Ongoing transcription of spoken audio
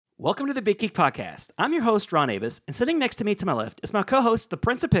Welcome to the Big Geek Podcast. I'm your host, Ron Avis, and sitting next to me to my left is my co-host, the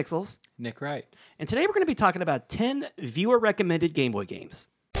Prince of Pixels, Nick Wright. and today we're going to be talking about 10 viewer-recommended Game Boy games.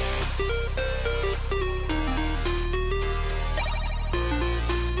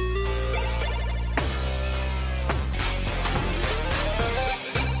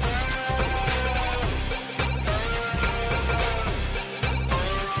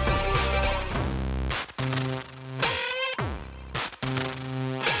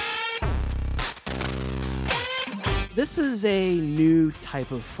 This is a new type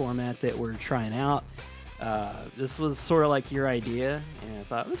of format that we're trying out. This was sort of like your idea, and I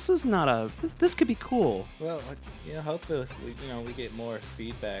thought this could be cool. Well, hopefully, we get more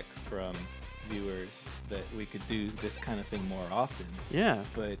feedback from viewers that we could do this kind of thing more often. Yeah.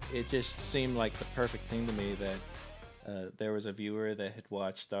 But it just seemed like the perfect thing to me that there was a viewer that had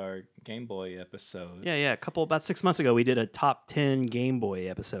watched our Game Boy episode. Yeah. About 6 months ago, we did a top 10 Game Boy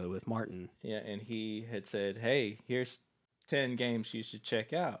episode with Martin. Yeah, and he had said, "Hey, here's 10 games you should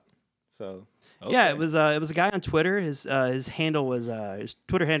check out." So okay. Yeah, it was a guy on Twitter. His handle was his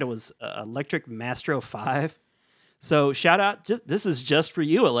Twitter handle was Electric Mastro 5. So shout out! This is just for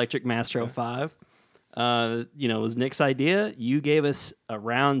you, Electric Mastro 5. It was Nick's idea. You gave us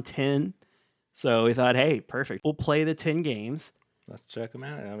around 10. So we thought, hey, perfect. We'll play the 10 games. Let's check them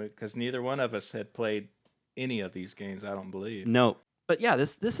out. Because neither one of us had played any of these games, I don't believe. No. But yeah,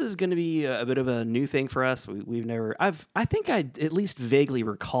 this is going to be a bit of a new thing for us. We've never... I think I at least vaguely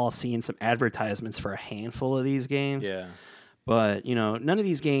recall seeing some advertisements for a handful of these games. Yeah. But, none of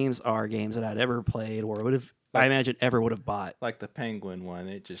these games are games that I'd ever played or would have, I imagine, ever would have bought. Like the Penguin one,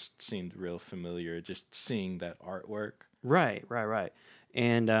 it just seemed real familiar, just seeing that artwork. Right.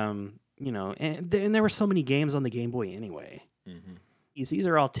 And, and there were so many games on the Game Boy anyway. Mm-hmm. These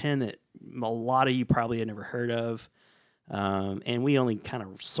are all 10 that a lot of you probably had never heard of. And we only kind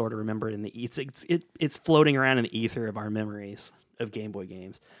of sort of remember it in the it's floating around in the ether of our memories of Game Boy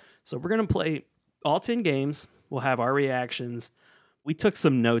games. So we're going to play all 10 games. We'll have our reactions. We took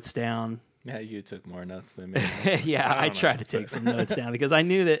some notes down. Yeah, you took more notes than me. Yeah, I tried to take some notes down because I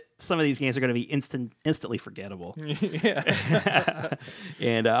knew that some of these games are going to be instantly forgettable. Yeah.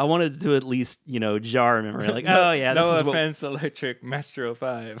 And I wanted to at least, jar a memory. Like, oh, yeah. No offense, Electric Mastro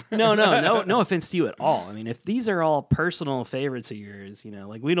 5. No offense to you at all. I mean, if these are all personal favorites of yours,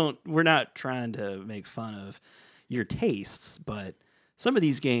 we're not trying to make fun of your tastes, but some of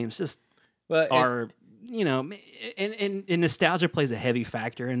these games just are... and nostalgia plays a heavy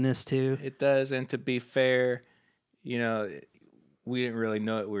factor in this too. It does, and to be fair, we didn't really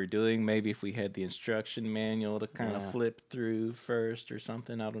know what we were doing. Maybe if we had the instruction manual to kind of flip through first or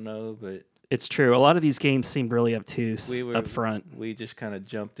something, I don't know, but... It's true. A lot of these games seemed really obtuse up front. We just kind of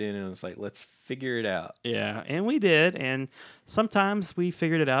jumped in and was like, let's figure it out. Yeah, and we did, and sometimes we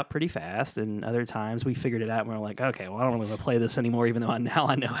figured it out pretty fast, and other times we figured it out and we were like, okay, well, I don't really want to play this anymore, even though now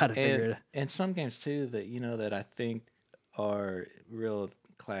I know how to figure it out. And some games, too, that, that I think are real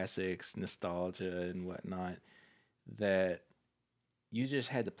classics, nostalgia and whatnot, that you just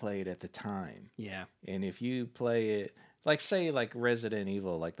had to play it at the time. Yeah. And if you play it... Say Resident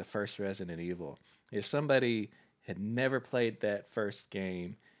Evil, like the first Resident Evil. If somebody had never played that first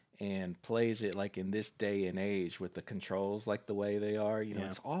game and plays it like in this day and age with the controls like the way they are,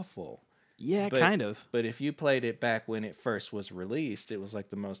 it's awful. Yeah, kind of. But if you played it back when it first was released, it was like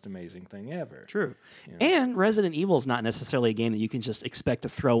the most amazing thing ever. True. And Resident Evil is not necessarily a game that you can just expect to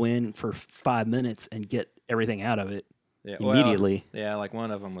throw in for 5 minutes and get everything out of it. Yeah, immediately. Like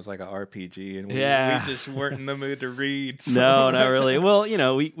one of them was like an RPG, and we just weren't in the mood to read. So no, not really. Well,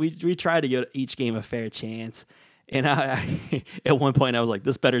 we tried to give each game a fair chance, and I at one point I was like,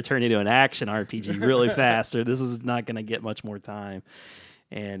 this better turn into an action RPG really fast, or this is not going to get much more time.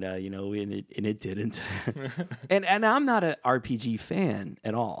 And it didn't. and I'm not an RPG fan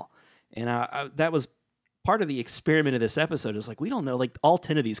at all, and that was part of the experiment of this episode. Is like, we don't know, like all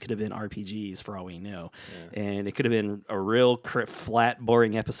 10 of these could have been RPGs for all we know. Yeah. And it could have been a real flat,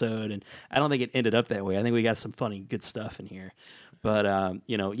 boring episode. And I don't think it ended up that way. I think we got some funny, good stuff in here. But,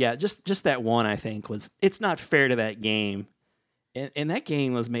 just that one, I think it's not fair to that game. And that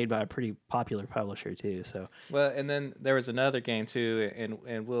game was made by a pretty popular publisher too. So well, and then there was another game too,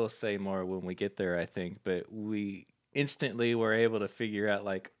 and we'll say more when we get there, I think, but we instantly were able to figure out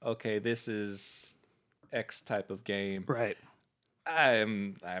like, okay, this is X type of game. Right.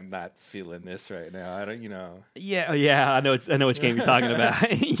 I'm not feeling this right now. I don't, Yeah. I know which game you're talking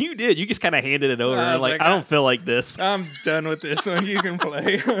about. You did. You just kind of handed it over. I don't feel like this. I'm done with this one. You can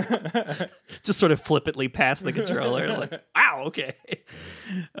play. Just sort of flippantly pass the controller. Like, wow, okay.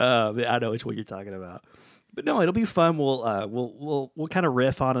 I know which one you're talking about. But no, it'll be fun. We'll kind of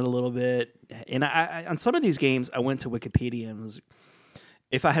riff on it a little bit. And I on some of these games, I went to Wikipedia and was,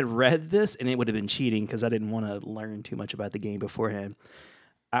 if I had read this, and it would have been cheating because I didn't want to learn too much about the game beforehand,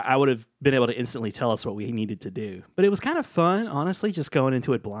 I would have been able to instantly tell us what we needed to do. But it was kind of fun, honestly, just going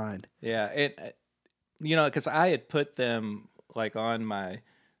into it blind. Yeah, because I had put them like on my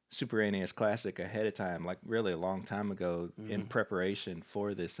Super NES Classic ahead of time, like really a long time ago in preparation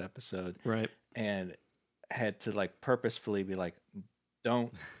for this episode. Right. And had to like purposefully be like,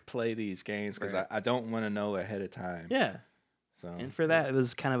 don't play these games because Right. I don't want to know ahead of time. Yeah. So And for that, it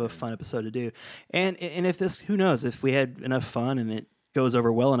was kind of a fun episode to do. And if this, who knows, if we had enough fun and it goes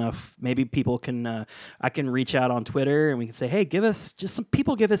over well enough, maybe people can, I can reach out on Twitter and we can say, hey, give us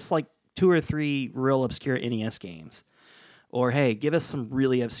like 2 or 3 real obscure NES games. Or, hey, give us some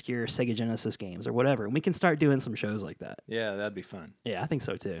really obscure Sega Genesis games or whatever. And we can start doing some shows like that. yeah, that'd be fun. Yeah, I think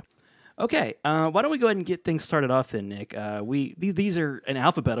so too. Okay, why don't we go ahead and get things started off then, Nick? These are in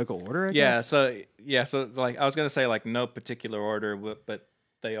alphabetical order, I guess? So like I was gonna say like no particular order, but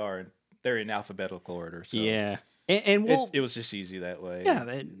they're in alphabetical order. So Yeah. And we'll... it was just easy that way.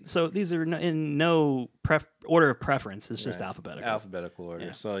 Yeah, so these are in no order of preference. It's just Right. alphabetical. Alphabetical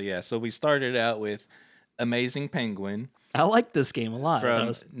order. Yeah. So we started out with Amazing Penguin I like this game a lot.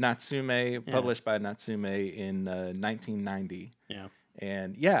 from Natsume, published by Natsume in 1990. Yeah.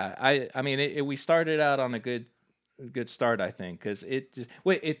 And yeah, I mean, we started out on a good start, I think, because it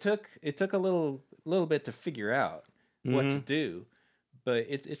took a little bit to figure out what to do, but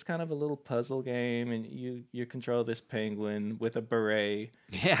it's kind of a little puzzle game, and you control this penguin with a beret.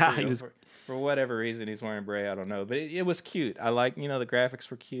 Yeah, You know, he was... for whatever reason he's wearing a beret, I don't know, but it was cute. I like, the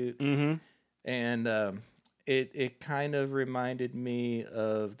graphics were cute, and it kind of reminded me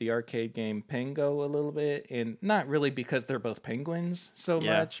of the arcade game Pengo a little bit, and not really because they're both penguins so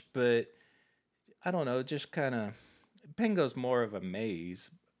much, but I don't know, just kind of Pengo's more of a maze.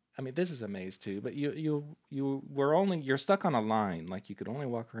 I mean, this is a maze too, but you're stuck on a line, like you could only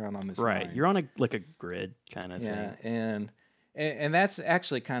walk around on this Right. line. You're on a grid kind of Yeah, thing. and that's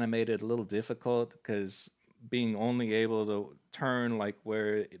actually kind of made it a little difficult because being only able to turn like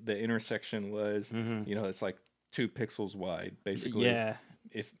where the intersection was, it's like 2 pixels wide, basically. Yeah,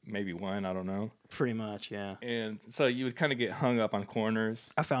 If maybe 1, I don't know. pretty much, yeah. And so you would kind of get hung up on corners.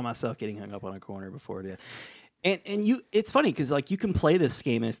 I found myself getting hung up on a corner before, yeah. And it's funny because like you can play this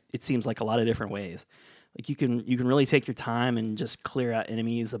game, if it seems like a lot of different ways. Like you can really take your time and just clear out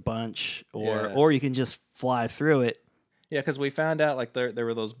enemies a bunch, or you can just fly through it. Yeah, because we found out like there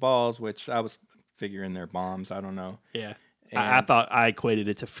were those balls, which I was figuring they're bombs. I don't know. Yeah, And I thought I equated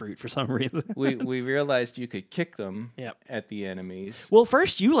it to fruit for some reason. we realized you could kick them Yep. at the enemies. Well,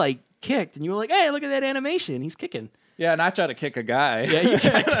 first you like kicked and you were like, "Hey, look at that animation! He's kicking." Yeah, and I tried to kick a guy. Yeah, you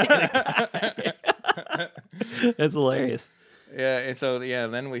tried to kick a guy. That's hilarious. Yeah, and so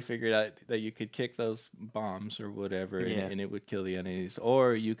then we figured out that you could kick those bombs or whatever, Yeah. and it would kill the enemies,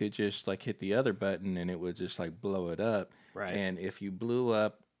 or you could just like hit the other button and it would just like blow it up. Right. And if you blew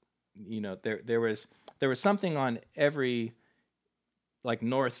up, there was something on every like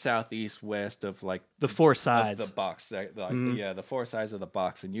north, south, east, west of like The 4 of sides. the box, the 4 sides of the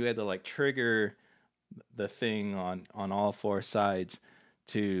box, and you had to like trigger the thing on all 4 sides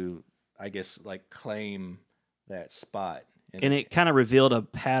to, I guess, like claim that spot. And it kind of revealed a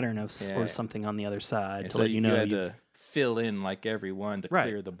pattern of Yeah. or something on the other side and to so let you know had you've... to fill in like every one to Right.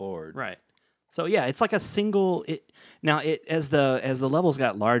 clear the board. Right. So yeah, it's like a single. As the levels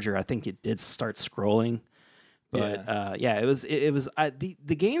got larger, I think it did start scrolling. But it was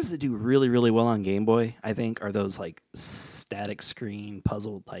the games that do really really well on Game Boy, I think, are those like static screen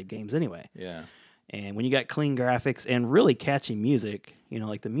puzzle type games anyway. Yeah. And when you got clean graphics and really catchy music,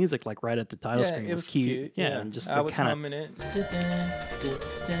 like the music like right at the title screen it was cute. Yeah, Yeah, and just I was kind humming it.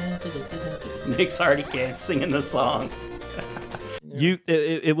 of Nick's already singing the songs.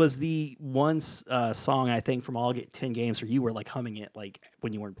 It was the one song I think from all 10 games where you were like humming it like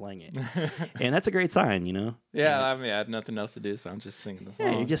when you weren't playing it, and that's a great sign, Yeah, I mean, I had nothing else to do, so I'm just singing the song.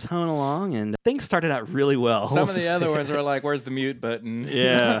 Yeah, you're just humming along, and things started out really well. Some of the other ones were like, "Where's the mute button?"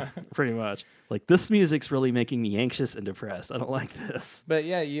 Yeah, pretty much. Like this music's really making me anxious and depressed. I don't like this. But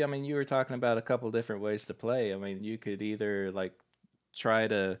yeah, you were talking about a couple different ways to play. I mean, you could either like try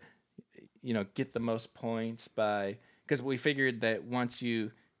to, get the most points by, because we figured that once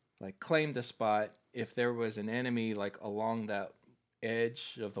you like claimed a spot, if there was an enemy like along that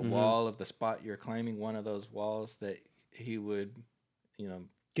edge of the wall of the spot you're claiming, one of those walls, that he would,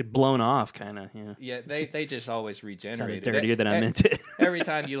 Get blown off, kind of. Yeah. they just always Sounded regenerate. dirtier than I meant it. Every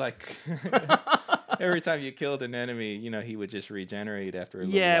time you like every time you killed an enemy, he would just regenerate after a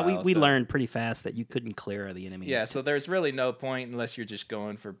little Yeah, while. we so- learned pretty fast that you couldn't clear the enemy. Yeah, so there's really no point unless you're just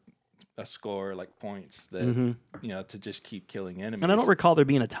going for a score, like points, that to just keep killing enemies. And I don't recall there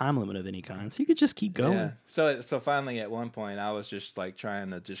being a time limit of any kind, so you could just keep going. Yeah. So finally, at one point, I was just like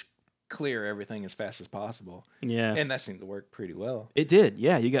trying to just clear everything as fast as possible. Yeah. And that seemed to work pretty well. It did.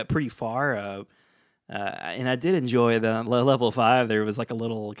 Yeah, you got pretty far. And I did enjoy the level 5. There was like a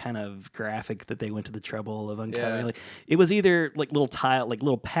little kind of graphic that they went to the trouble of uncovering. Yeah. Like, it was either like little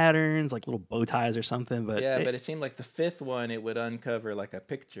little patterns, like little bow ties or something. But But it seemed like the 5th one, it would uncover like a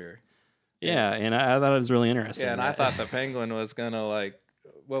picture. yeah, and I thought it was really interesting. Yeah, and I thought the penguin was gonna like,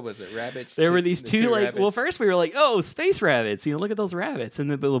 what was it, rabbits? There were these the two like. Well, rabbits. first we were like, "Oh, space rabbits!" Look at those rabbits. And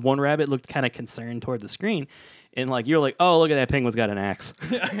the one rabbit looked kind of concerned toward the screen, and like you're like, "Oh, look at that penguin's got an axe.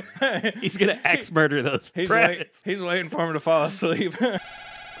 He's gonna axe murder those rabbits." He's waiting for him to fall asleep.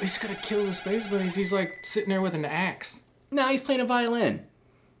 He's gonna kill the space bunnies. He's like sitting there with an axe. No, he's playing a violin.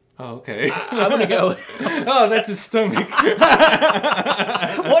 Oh, okay. I'm gonna go. Oh, that's his stomach.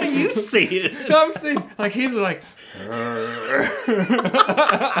 What are you seeing? I'm seeing, like, he's like,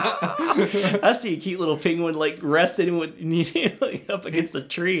 I see a cute little penguin like resting with like, up against a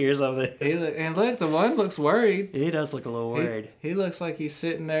tree or something. and look, the one looks worried. He does look a little worried. He looks like he's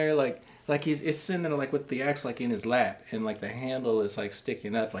sitting there, like it's sitting there, like with the axe like in his lap, and like the handle is like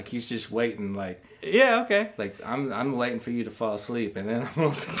sticking up, like he's just waiting, like Yeah, okay. I'm waiting for you to fall asleep, and then I'm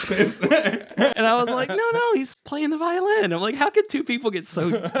gonna do this. And I was like, no, he's playing the violin. I'm like, how could two people get so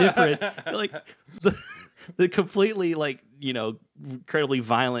different? Like the completely like incredibly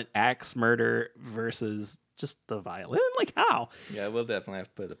violent axe murder versus just the violin. Like how? Yeah, we'll definitely have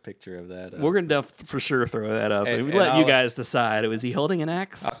to put a picture of that up. We're gonna for sure throw that up. And- we and let you I'll- guys decide. Was he holding an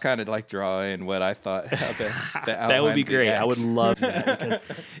axe? I'll kind of like draw in what I thought. That would be great. I would love that because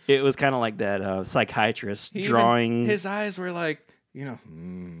it was kind of like that psychiatrist drawing. His eyes were like,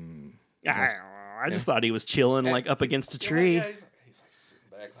 I just thought he was chilling like up against a tree. Yeah, he's like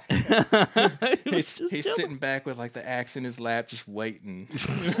sitting back. He was just He's chilling. sitting back with like the axe in his lap, just waiting.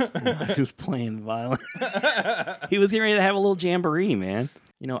 He was playing the violin. He was getting ready to have a little jamboree, man.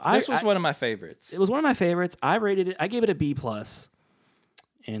 This was one of my favorites. It was one of my favorites. I rated it. I gave it a B+,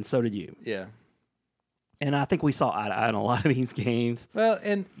 and so did you. Yeah. And I think we saw eye to eye on a lot of these games. Well,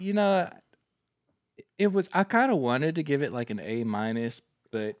 and it was. I kind of wanted to give it like an A-,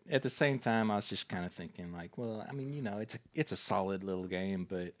 but at the same time, I was just kind of thinking like, well, I mean, it's a solid little game,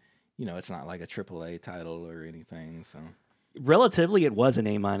 but it's not like a AAA title or anything. So Relatively, it was an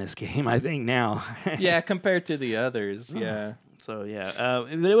A- game, I think now. yeah, compared to the others, yeah. So yeah,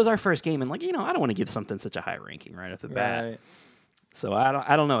 but it was our first game, and like I don't want to give something such a high ranking right off the bat. Right. So I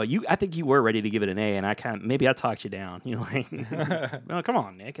don't know. I think you were ready to give it an A, and maybe I talked you down. Like, oh, come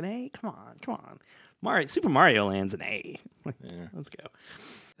on, Nick, an A, come on. Super Mario Land's an A. Yeah. Let's go.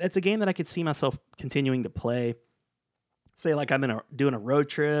 That's a game that I could see myself continuing to play. Say like I'm doing a road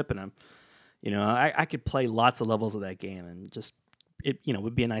trip, and I'm, I could play lots of levels of that game, and just it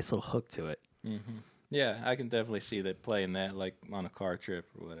would be a nice little hook to it. Mm-hmm. Yeah, I can definitely see that playing that like on a car trip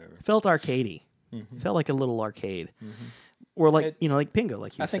or whatever. Felt arcadey. Mm-hmm. Felt like a little arcade, or like like Pingo,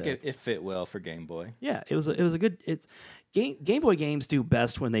 like you I said. think it fit well for Game Boy. Yeah, it was a good. It's Game Boy games do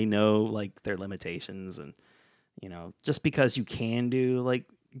best when they know like their limitations, and just because you can do like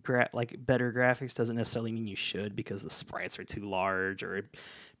better graphics doesn't necessarily mean you should, because the sprites are too large or it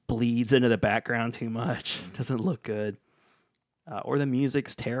bleeds into the background too much. It doesn't look good, or the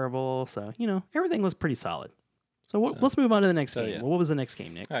music's terrible. So everything was pretty solid. So let's move on to the next game. yeah. Well, what was the next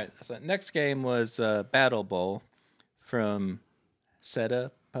game, Nick? All right, so next game was Battle Bowl from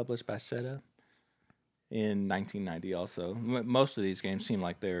Seta, published by Seta in 1990 also. Most of these games seem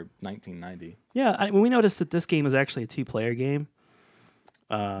like they're 1990. Yeah, we noticed that this game was actually a 2-player game.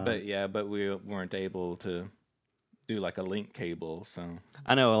 But we weren't able to do like a link cable, so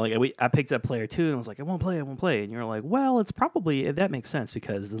I know, like I picked up player 2 and I was like, I won't play, and you're like, well, it's probably that makes sense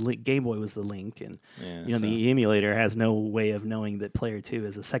because the Game Boy was the link, and yeah, the emulator has no way of knowing that player 2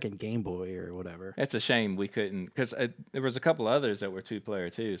 is a second Game Boy or whatever. it's a shame we couldn't, because there was a couple others that were 2-player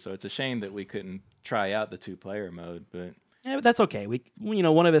too, so it's a shame that we couldn't try out the 2-player mode, but Yeah, but that's okay. We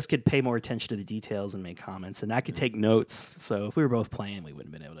one of us could pay more attention to the details and make comments, and I could take notes. So if we were both playing, we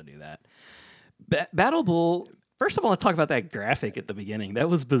wouldn't have been able to do that. Battle Bowl. First of all, let's talk about that graphic at the beginning. That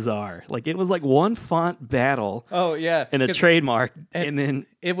was bizarre. Like it was like one font battle oh yeah, and a 'cause trademark, and then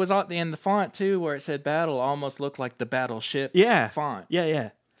it was on the font too, where it said battle almost looked like the battleship yeah, font. yeah.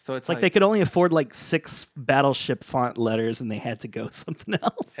 So It's like they could only afford like 6 Battleship font letters, and they had to go something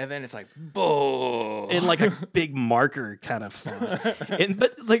else. and then it's like, bull. In like a big marker kind of font.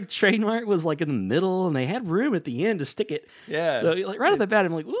 But like Trademark was like in the middle, and they had room at the end to stick it. Yeah. So like right off the bat,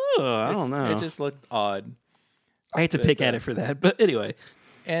 I'm like, ooh, I don't know. It just looked odd. I hate to pick at it for that, but anyway.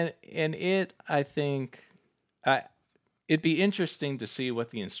 And it, I think, it'd be interesting to see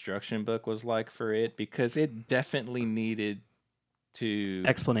what the instruction book was like for it, because it definitely needed to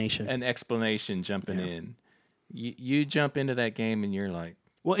Explanation. jumping in. You jump into that game and you're like,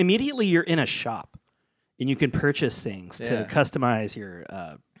 Well, immediately you're in a shop, and you can purchase things to Yeah. customize your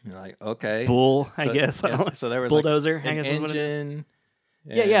you're like, okay, bull, I So- guess. yeah, so there was bulldozer, like I an guess is what it is. engine.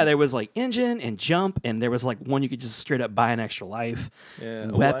 Yeah, there was like engine and jump, and there was like one you could just straight up buy an extra life. Yeah,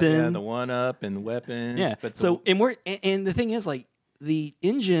 Weapon. the one up and weapons. Yeah. But So and the thing is, like, the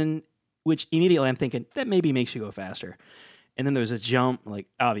engine, which immediately I'm thinking that maybe makes you go faster, and then there's a jump. Like,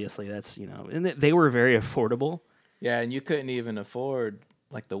 obviously that's and they were very affordable. yeah, and you couldn't even afford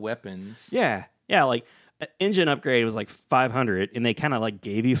like the weapons. Yeah. Like an engine upgrade was like 500, and they kind of like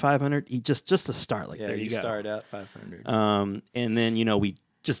gave you 500 just to start. Like, Yeah, there you go. start out 500. And then we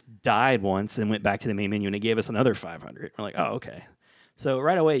just died once and went back to the main menu, and it gave us another 500. We're like, oh, okay. So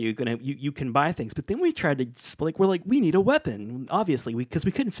right away you can buy things, but then we tried to we need a weapon, obviously, because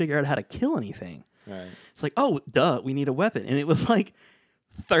we couldn't figure out how to kill anything. Right. It's like, oh, duh, we need a weapon, and it was like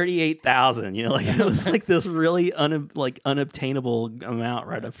 38,000. Like it was like this really unobtainable amount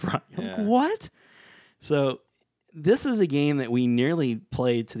right up front. I'm like, Yeah. what? So this is a game that we nearly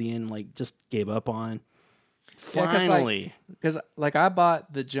played to the end, like just gave up on. Yeah, 'cause, like, Finally, Because like I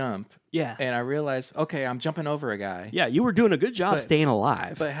bought the jump yeah. and I realized, okay, I'm jumping over a guy. Yeah, you were doing a good job But- staying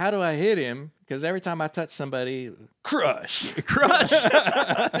alive. But how do I hit him? Because every time I touch somebody, crush. Crush.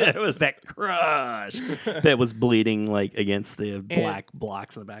 There was that crush that was bleeding like against the black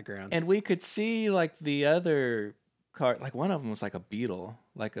blocks in the background. And we could see like the other card, like one of them was like a beetle,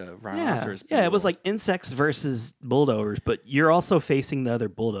 like a rhinoceros. Yeah, it was beetle. like insects versus bulldozers, but you're also facing the other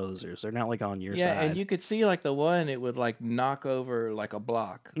bulldozers. They're not like on your yeah, side. and you could see like the one, it would like knock over like a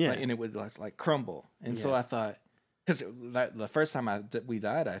block, Yeah. and it would like crumble. And so Yeah. I thought, because the first time we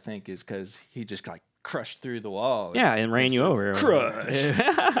died, I think, is because he just like crushed through the wall. yeah, and ran you said, over.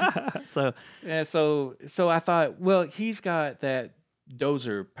 Crush. So Yeah, so I thought, well, he's got that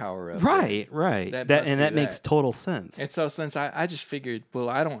dozer power up. right. That That must and be that makes that. total sense. And so since I just figured, well,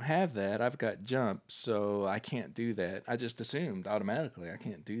 I don't have that. I've got jump, so I can't do that. I just assumed automatically I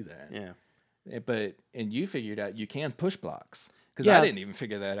can't do that. Yeah. And you figured out you can push blocks, because Yes. I didn't even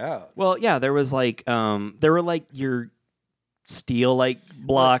figure that out. Well, yeah, there was like there were like your steel like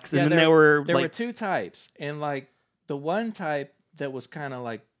blocks, Yeah, and then there were were like two types, and like the one type that was kind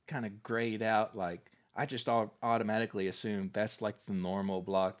of grayed out, like I just automatically assumed that's like the normal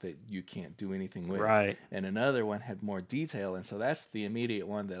block that you can't do anything with. right. And another one had more detail, and so that's the immediate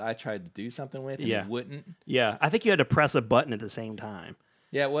one that I tried to do something with, and Yeah. it wouldn't. Yeah, I think you had to press a button at the same time.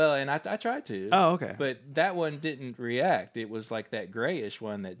 Yeah, well, and I tried to. Oh, okay. But that one didn't react. It was like that grayish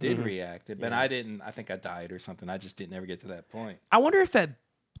one that did Mhm. react. But Yeah. I didn't. I think I died or something. I just didn't ever get to that point. I wonder if that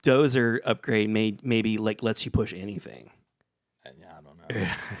dozer upgrade maybe like lets you push anything. And, yeah, I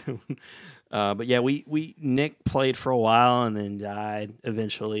don't know. But yeah, we Nick played for a while and then died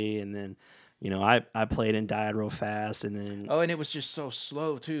eventually, and then I played and died real fast, and then Oh, and it was just so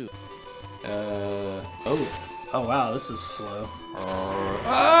slow too. oh wow, this is slow.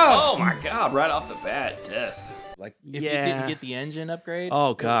 Oh my god, right off the bat, death. Like if Yeah. you didn't get the engine upgrade.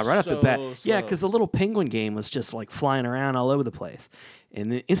 Oh it god, was right off the bat. so Yeah, slow. because the little penguin game was just like flying around all over the place,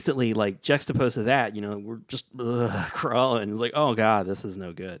 and then instantly like juxtaposed to that, we're just crawling. It's like, oh god, this is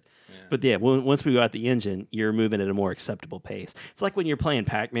no good. Yeah. But yeah, once we got the engine, you're moving at a more acceptable pace. It's like when you're playing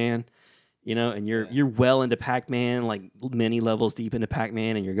Pac-Man, and you're well into Pac-Man, like many levels deep into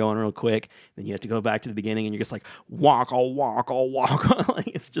Pac-Man, and you're going real quick. Then you have to go back to the beginning, and you're just like walk. Like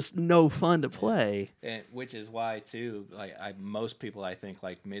it's just no fun to play. And which is why too, like most people I think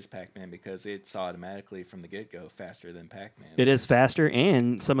like Ms. Pac-Man, because it's automatically from the get-go faster than Pac-Man. It is faster,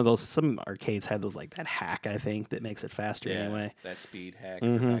 and some arcades have those like that hack, I think, that makes it faster Yeah, anyway. that speed hack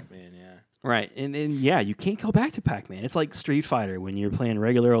Mhm. for Pac-Man. Yeah. Right, and yeah, you can't go back to Pac-Man. It's like Street Fighter when you're playing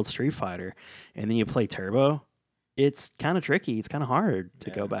regular old Street Fighter, and then you play Turbo. It's kind of tricky. It's kind of hard to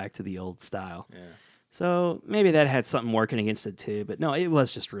go Yeah. back to the old style. Yeah. So maybe that had something working against it too. But no, it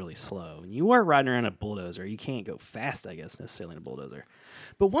was just really slow. And you were riding around a bulldozer. You can't go fast, I guess, necessarily in a bulldozer.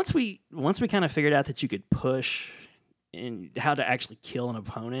 But once we kind of figured out that you could push and how to actually kill an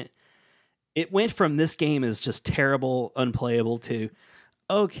opponent, it went from this game is just terrible, unplayable to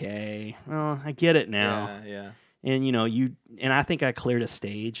okay, well, I get it now. Yeah. and I think I cleared a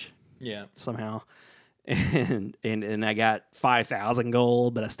stage Yeah. somehow, and I got 5,000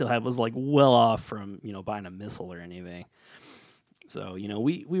 gold, but I still was like well off from buying a missile or anything. So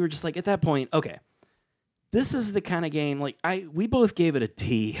we were just like at that point, okay, this is the kind of game like we both gave it a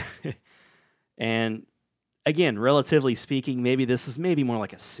D, and again, relatively speaking, maybe this is more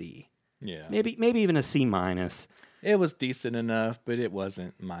like a C. Yeah. Maybe even a C minus. It was decent enough, but it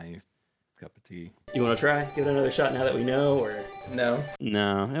wasn't my cup of tea. You want to try? Give it another shot now that we know, or No.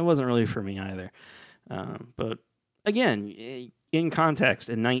 no? It wasn't really for me either. But again, in context,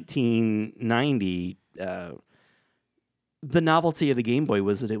 in 1990, the novelty of the Game Boy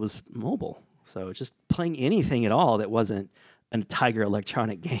was that it was mobile. So just playing anything at all that wasn't a Tiger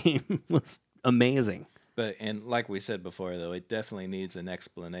Electronic game was amazing. And like we said before, though, it definitely needs an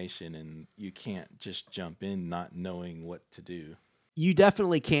explanation, and you can't just jump in not knowing what to do. You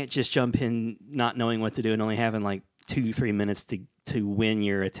definitely can't just jump in not knowing what to do and only having like 2-3 minutes to win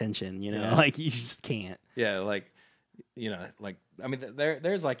your attention. Yeah. Like you just can't. Yeah, like, I mean,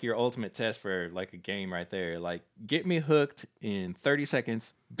 there's like your ultimate test for like a game right there. Like, get me hooked in 30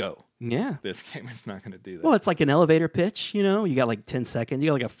 seconds, go. Yeah. This game is not going to do that. Well, it's like an elevator pitch, you got like 10 seconds. You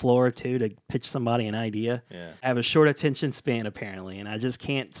got like a floor or two to pitch somebody an idea. Yeah. I have a short attention span, apparently, and I just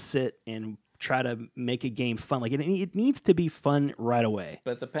can't sit and try to make a game fun. Like, it needs to be fun right away.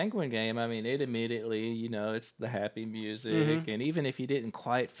 But the Penguin game, I mean, it immediately, it's the happy music, and even if you didn't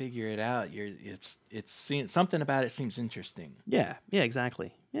quite figure it out, it's something about it seems interesting. Yeah,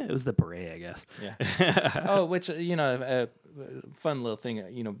 exactly. Yeah, it was the beret, I guess. Yeah. Oh, which a fun little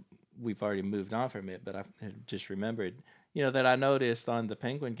thing. We've already moved on from it, but I just remembered, that I noticed on the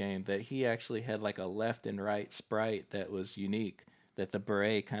Penguin game that he actually had like a left and right sprite that was unique. That the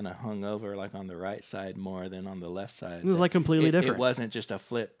beret kind of hung over like on the right side more than on the left side. It was like completely different. It wasn't just a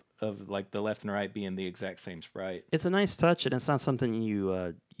flip of like the left and right being the exact same sprite. It's a nice touch, and it's not something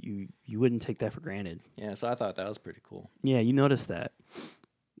you wouldn't take that for granted. Yeah, so I thought that was pretty cool. Yeah, you noticed that.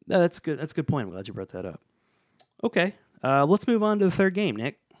 No, that's good. That's a good point. I'm glad you brought that up. Okay, let's move on to the third game,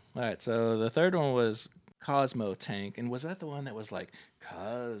 Nick. All right, so the third one was Cosmo Tank, and was that the one that was like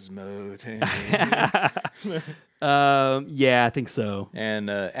Cosmo Tank? Yeah, I think so. And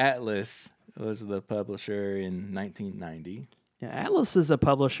Atlas was the publisher in 1990. Yeah, Atlas is a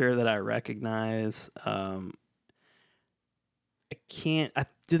publisher that I recognize. I can't.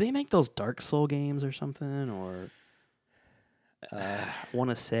 Do they make those Dark Soul games or something? Or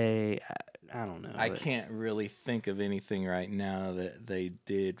want to say I don't know. I can't really think of anything right now that they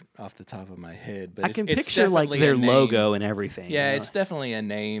did off the top of my head. But I can it's picture like definitely their a name. logo and everything. Yeah, it's definitely a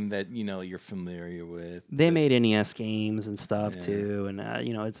name that you're familiar with. They made NES games and stuff too, and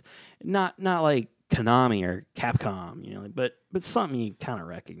it's not like Konami or Capcom, but something you kind of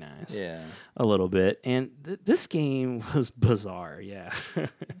recognize. Yeah, a little bit. And this game was bizarre. Yeah,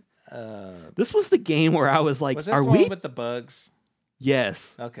 this was the game where I was like, was this "Are the we?" one with the bugs?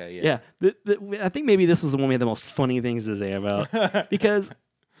 Yes. Okay. Yeah. I think maybe this was the one we had the most funny things to say about because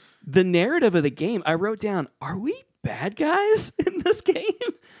the narrative of the game, I wrote down, "Are we bad guys in this game?"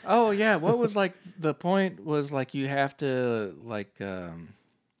 Oh yeah. What was like the point was like you have to like.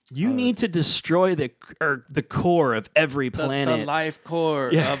 You need to destroy the core of every planet. The life core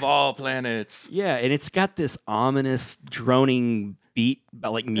of all planets. Yeah, and it's got this ominous droning beat,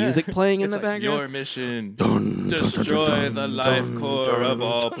 like music playing in the like background. Your mission: destroy the life core of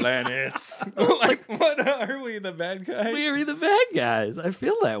all planets. Like, what are we, the bad guys? We are the bad guys. I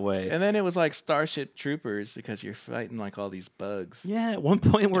feel that way. And then it was like Starship Troopers because you're fighting like all these bugs. Yeah, at one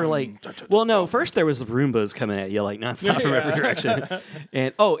point we're like, well, no, first there was the Roombas coming at you like nonstop from every direction.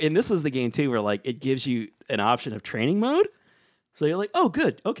 And this is the game too where like it gives you an option of training mode. So you're like, oh,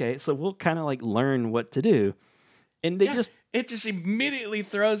 good. Okay, so we'll kind of like learn what to do. And they it just immediately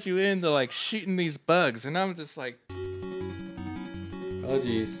throws you into like shooting these bugs. And I'm just like, Oh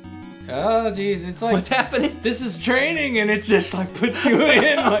jeez, it's like what's happening? This is training, and it just like puts you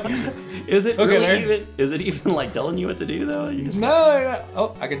in. Like, Is it Okay, really there. even? Is it even like telling you what to do though? You just, no.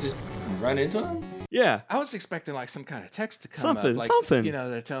 Oh, I could just run into him. yeah. I was expecting like some kind of text to come Something, up. Like, something.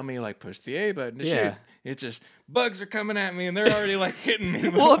 They tell me like push the A button to Yeah. shoot. It just, bugs are coming at me and they're already like hitting me.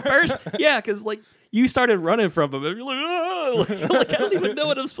 Well, at first, yeah, because like you started running from them, and you're like, oh, like I don't even know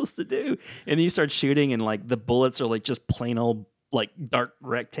what I'm supposed to do. And then you start shooting, and like the bullets are like just plain old like dark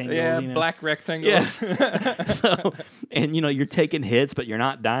rectangles. Yeah, you know? black rectangles. Yeah. So, and you're taking hits, but you're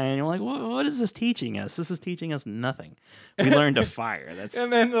not dying. You're like, what is this teaching us? This is teaching us nothing. We learned to fire.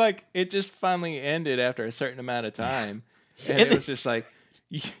 And then like it just finally ended after a certain amount of time. And it was just like,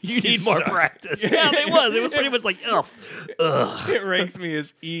 You need more practice. Yeah, it was. It was pretty much like, ugh. It ranked me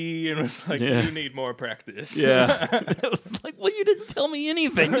as E and was like, Yeah. you need more practice. Yeah. It was like, well, you didn't tell me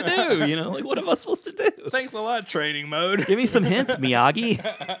anything to do. You know, like, what am I supposed to do? Thanks a lot, training mode. Give me some hints, Miyagi.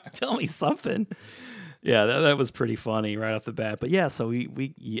 Tell me something. Yeah, that was pretty funny right off the bat. But yeah, so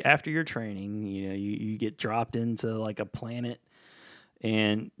we after your training, you know, you get dropped into like a planet,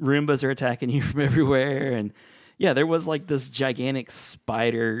 and Roombas are attacking you from everywhere. And yeah, there was like this gigantic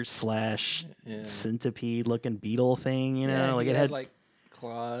spider slash centipede looking beetle thing. You know, like he it had like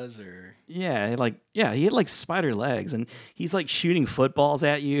claws or he had like spider legs, and he's like shooting footballs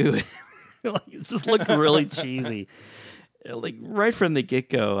at you. Like, it just looked really cheesy. Like right from the get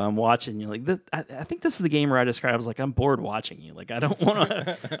go, I'm watching you. Like I think this is the game where I described. I was like, I'm bored watching you. Like I don't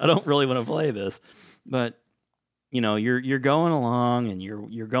really want to play this. But you know, you're going along and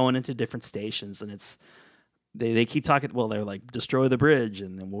you're going into different stations, and it's they keep talking. Well, they're like, destroy the bridge,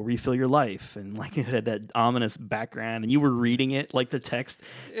 and then we'll refill your life. And like it had that ominous background, and you were reading it like the text,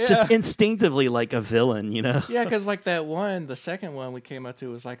 just instinctively like a villain. You know? Yeah, because like that one, the second one we came up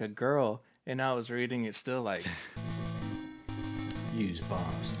to was like a girl, and I was reading it still like. Use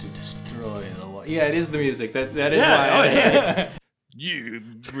bombs to destroy the wall. Yeah, it is the music. That is why. You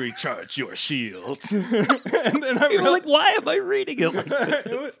recharge your shield. And then I You're like, why am I reading it like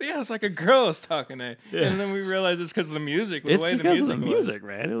this? it was like a girl was talking to it. Yeah. And then we realized it's because of the music. The It's way because the of the music,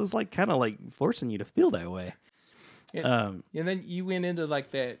 man. It was like kind of like forcing you to feel that way. And then you went into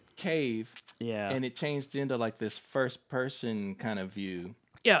like that cave. Yeah. And it changed into like this first person kind of view.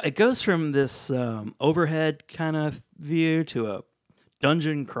 Yeah, it goes from this overhead kind of view to a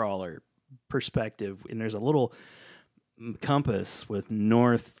dungeon crawler perspective, and there's a little compass with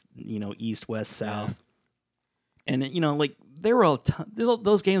north, you know, east, west, south, and you know, like they were all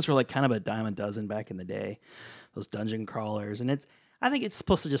those games were like kind of a dime a dozen back in the day, those dungeon crawlers, and I think it's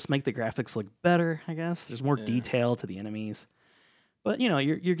supposed to just make the graphics look better. I guess there's more detail to the enemies, but you know,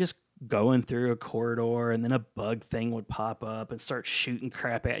 you're just going through a corridor, and then a bug thing would pop up and start shooting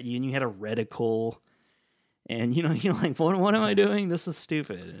crap at you, and you had a reticle. And you know, you're like, what am I doing? This is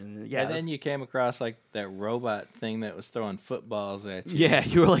stupid. And And then you came across like that robot thing that was throwing footballs at you. yeah,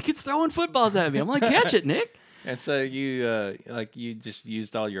 you were like, it's throwing footballs at me. I'm like, catch it, Nick. And so you you just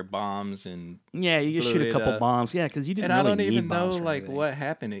used all your bombs and Yeah, you just blew shoot a it couple up. bombs. Yeah, because you didn't. and I really don't need even know bombs for like anything. what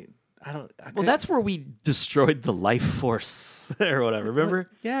happened. Well, that's where we destroyed the life force or whatever. Remember?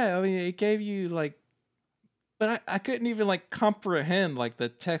 Yeah, I mean, it gave you like, but I couldn't even like comprehend like the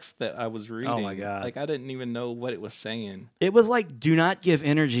text that I was reading. Oh my God. Like I didn't even know what it was saying. It was like, do not give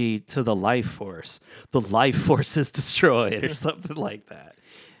energy to the life force. The life force is destroyed, or something like that.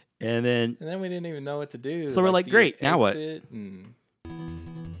 And then we didn't even know what to do. So we're like, do you great, now what? exit? And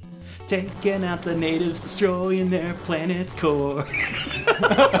taking out the natives, destroying their planet's core.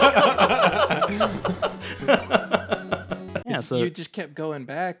 Yeah, so you just kept going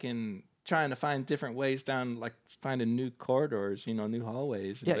back and trying to find different ways down, like finding new corridors, you know, new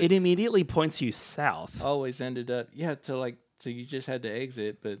hallways. yeah, but it immediately points you south. always ended up, so you just had to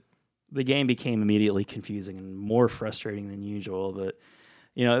exit. But The game became immediately confusing and more frustrating than usual. But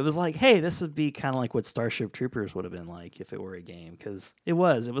you know, it was like, hey, this would be kind of like what Starship Troopers would have been like if it were a game, because it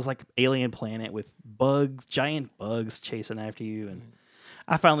was like alien planet with bugs, giant bugs chasing after you. And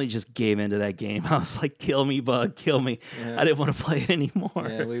I finally just gave into that game. I was like, kill me, bug, kill me. Yeah. I didn't want to play it anymore.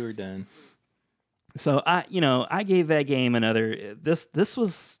 yeah, we were done. So I gave that game another. This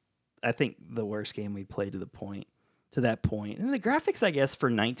was, I think, the worst game we played to that point. And the graphics, I guess, for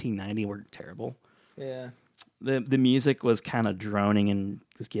 1990 were terrible. Yeah. The music was kind of droning and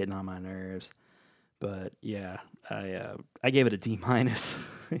was getting on my nerves. But yeah, I gave it a D-.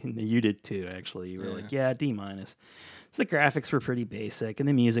 You did too, actually. You were like, yeah, D-. So the graphics were pretty basic, and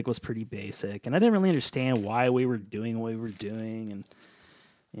the music was pretty basic, and I didn't really understand why we were doing what we were doing, and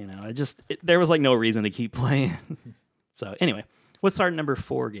you know, there was like no reason to keep playing. So anyway, what's our number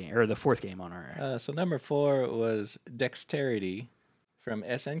 4 game, or the 4th game on our? So number 4 was Dexterity from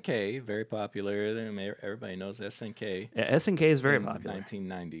SNK, very popular. Everybody knows SNK. Yeah, SNK is very in popular.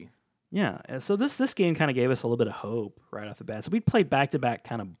 1990. Yeah, and so this game kind of gave us a little bit of hope right off the bat. So we played back-to-back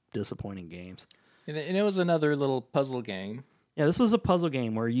kind of disappointing games. And it was another little puzzle game. Yeah, this was a puzzle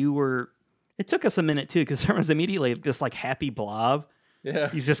game where it took us a minute too, because there was immediately this like happy blob. Yeah.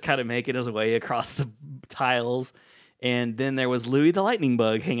 He's just kind of making his way across the tiles. And then there was Louie the Lightning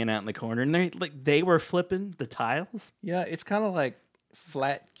Bug hanging out in the corner, and they were flipping the tiles. Yeah, it's kind of like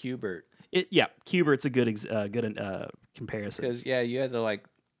Flat Cubert. Cubert's a good comparison. Because, yeah, you had to like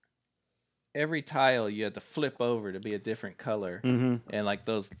every tile you had to flip over to be a different color, Mm-hmm. and like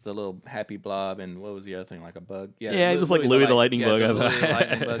the little happy blob, and what was the other thing, like a bug? Yeah, it was like Louis the Lightning Bug, I the Louis the thought.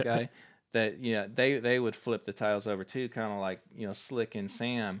 Lightning Bug guy. That they would flip the tiles over too, kind of like Slick and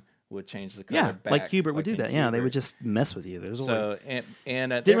Sam would change the color Yeah, back, like Hubert would do in that. Yeah, they Hubert. would just mess with you. There's So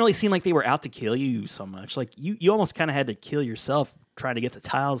and didn't really seem like they were out to kill you so much. Like you almost kind of had to kill yourself trying to get the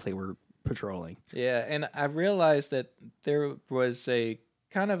tiles they were patrolling. Yeah, and I realized that there was a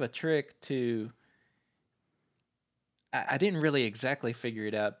kind of a trick to. I didn't really exactly figure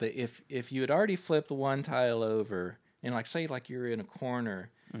it out, but if you had already flipped one tile over, and like say like you're in a corner,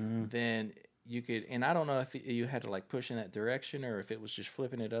 then you could. And I don't know if you had to like push in that direction or if it was just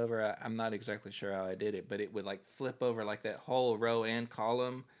flipping it over. I'm not exactly sure how I did it, but it would like flip over like that whole row and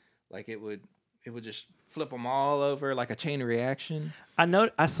column, like it would just flip them all over like a chain reaction.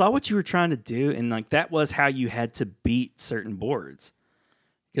 I saw what you were trying to do, and like that was how you had to beat certain boards.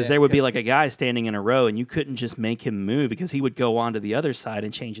 Because there would be like a guy standing in a row, and you couldn't just make him move because he would go on to the other side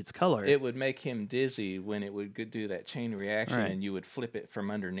and change its color. It would make him dizzy when it would do that chain reaction, Right. and you would flip it from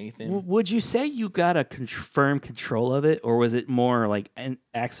underneath him. Would you say you got a firm control of it, or was it more like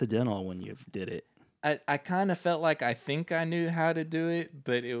accidental when you did it? I kind of felt like I think I knew how to do it,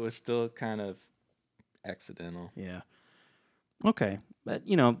 but it was still kind of accidental. Yeah. Okay, but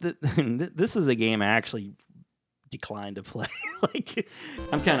this is a game I actually declined to play. Like,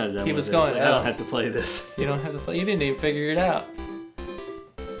 I'm kind of done. He with was this. going I don't out. have to play this. You don't have to play. You didn't even figure it out.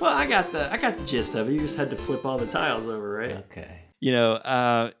 Well, I got the gist of it. You just had to flip all the tiles over, right? Okay.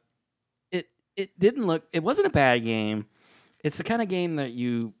 It didn't look. It wasn't a bad game. It's the kind of game that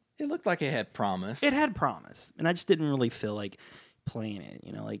It looked like it had promise. it had promise, and I just didn't really feel like playing it.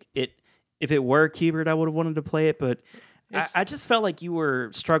 Like it. If it were Hubert, I would have wanted to play it, but I just felt like you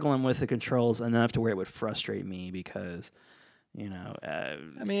were struggling with the controls enough to where it would frustrate me because, I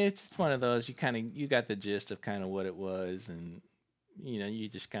mean, it's one of those you got the gist of kind of what it was, and you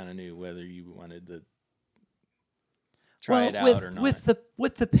just kind of knew whether you wanted to try it out or not.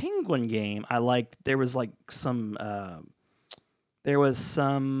 With the penguin game, I liked there was like some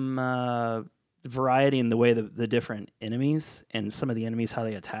variety in the way the different enemies and some of the enemies how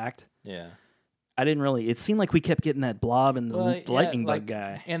they attacked. Yeah. I didn't really. It seemed like we kept getting that blob and the lightning bug like,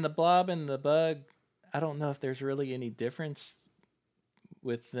 guy. And the blob and the bug, I don't know if there's really any difference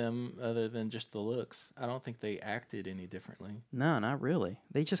with them other than just the looks. I don't think they acted any differently. No, not really.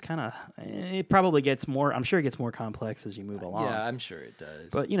 They just kind of. It probably gets more. I'm sure it gets more complex as you move along. Yeah, I'm sure it does.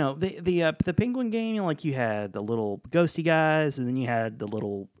 But the penguin game, like you had the little ghosty guys, and then you had the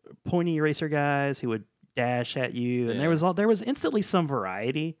little pointy eraser guys who would dash at you, and there was instantly some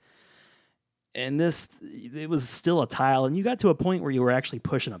variety. And it was still a tile, and you got to a point where you were actually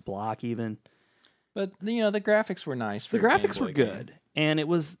pushing a block even. But the graphics were nice. The graphics were good, and it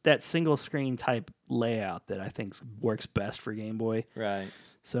was that single screen type layout that I think works best for Game Boy. Right.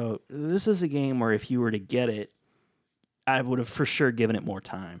 So this is a game where if you were to get it, I would have for sure given it more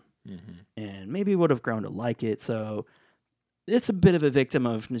time, and maybe would have grown to like it. So it's a bit of a victim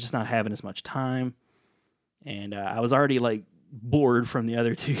of just not having as much time, and I was already like bored from the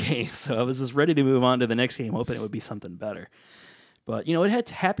other two games, so I was just ready to move on to the next game, hoping it would be something better. But it had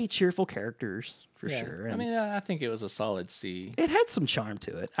happy, cheerful characters for sure. I mean, I think it was a solid C. It had some charm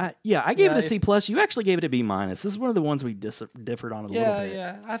to it. I gave it a C plus. You actually gave it a B minus. This is one of the ones we differed on a little bit.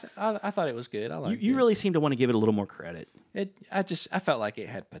 Yeah. I thought it was good. I liked it. You really seem to want to give it a little more credit. I felt like it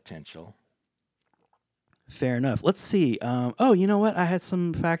had potential. Fair enough. Let's see. Oh, you know what? I had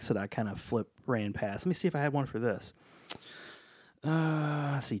some facts that I kind of ran past. Let me see if I had one for this.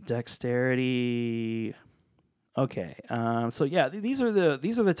 Let's see, dexterity. Okay, so yeah, these are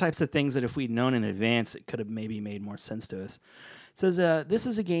the types of things that if we'd known in advance, it could have maybe made more sense to us. It says this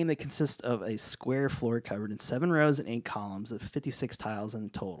is a game that consists of a square floor covered in 7 rows and 8 columns of 56 tiles in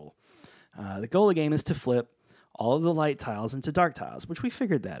total. The goal of the game is to flip all of the light tiles into dark tiles, which we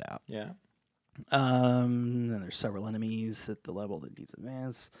figured that out. Yeah. And there's several enemies at the level that needs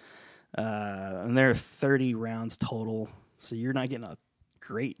advance, and there are 30 rounds total. So you're not getting a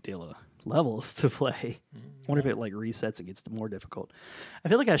great deal of levels to play. I wonder if it like resets and gets more difficult. I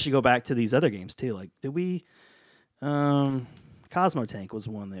feel like I should go back to these other games too. Like, did we? Cosmo Tank was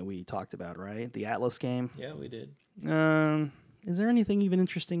one that we talked about, right? The Atlas game. Yeah, we did. Is there anything even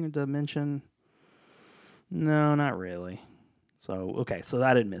interesting to mention? No, not really. So okay, so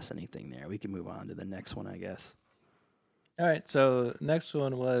I didn't miss anything there. We can move on to the next one, I guess. All right. So next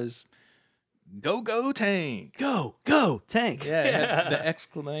one was Go Tank. Go Tank. Yeah, it had the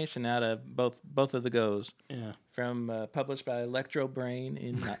exclamation out of both of the goes. Yeah. From published by Electro Brain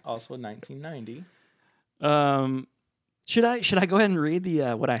in also 1990. Should I go ahead and read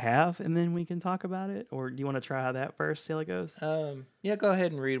the what I have, and then we can talk about it, or do you want to try out that first? See how it goes. Yeah, go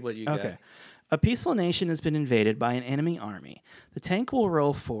ahead and read what you Okay. got. A peaceful nation has been invaded by an enemy army. The tank will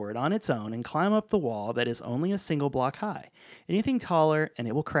roll forward on its own and climb up the wall that is only a single block high. Anything taller, and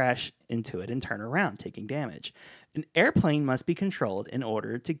it will crash into it and turn around, taking damage. An airplane must be controlled in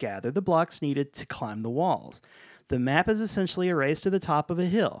order to gather the blocks needed to climb the walls. The map is essentially a race to the top of a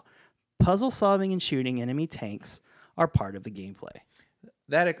hill. Puzzle solving and shooting enemy tanks are part of the gameplay.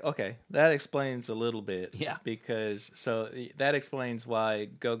 That explains a little bit. Yeah. Because that explains why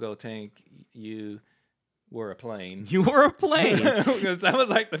Go-Go Tank, you were a plane. You were a plane. Because that was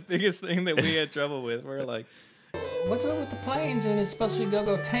like the biggest thing that we had trouble with. We're like, What's up with the planes and it's supposed to be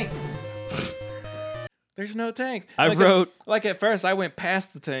Go-Go Tank? there's no tank. I Like, wrote- like at first I went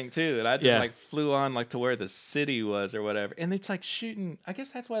past the tank too, and I just Yeah. like flew on like to where the city was or whatever. And it's like shooting. I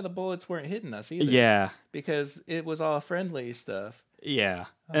guess that's why the bullets weren't hitting us either. Yeah. Because it was all friendly stuff. Yeah.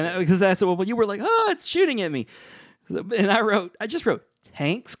 And because that's what you were like, oh, it's shooting at me. And I just wrote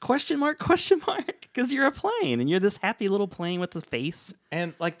tanks question mark because you're a plane and you're this happy little plane with the face.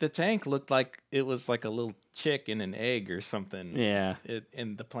 And like the tank looked like it was like a little chick in an egg or something. Yeah.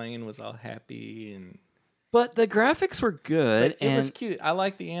 And the plane was all happy and But the graphics were good it and was cute. I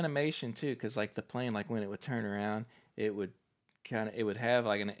like the animation too, because like the plane, like when it would turn around, it would have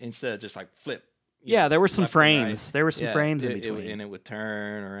like instead of just like flip. you yeah, know, there were some left and right. frames. There were some Yeah, frames in it- between. and it would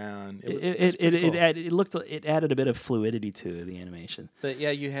turn around. it was pretty cool. it added a bit of fluidity to the animation. But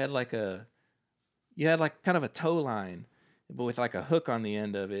yeah, you had like kind of a tow line, but with like a hook on the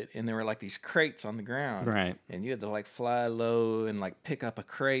end of it, and there were like these crates on the ground, Right. and you had to like fly low and like pick up a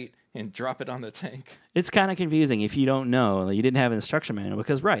crate and drop it on the tank. It's kind of confusing if you don't know, you didn't have an instruction manual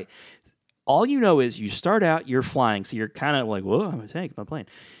because all you know is you start out, you're flying, so you're kind of like, whoa, I'm a tank, I'm a plane.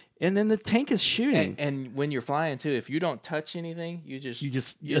 And then the tank is shooting. And when you're flying too, if you don't touch anything, you just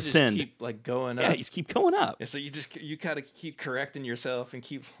ascend. keep like going up. Yeah, you just keep going up. And so you gotta keep correcting yourself and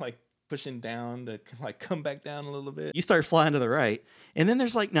keep like pushing down to like come back down a little bit. You start flying to the right, and then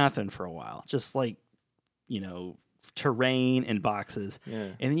there's like nothing for a while, just like, terrain and boxes. Yeah.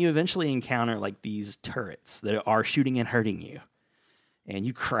 And then you eventually encounter like these turrets that are shooting and hurting you. And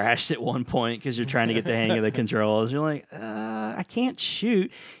you crashed at one point because you're trying to get the hang of the controls. You're like, I can't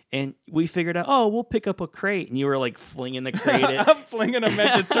shoot. And we figured out, we'll pick up a crate. And you were like flinging the crate at I'm flinging them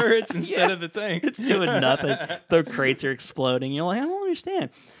at the turrets instead Yeah. of the tank. It's doing nothing. The crates are exploding. You're like, I don't understand.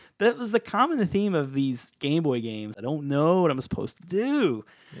 That was the common theme of these Game Boy games. I don't know what I'm supposed to do.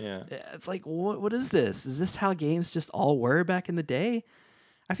 Yeah. It's like, what is this? Is this how games just all were back in the day?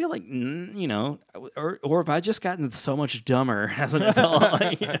 I feel like, or have I just gotten so much dumber as an adult?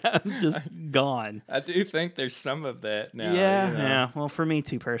 I'm just gone. I do think there's some of that now. Yeah, you know? yeah. Well, for me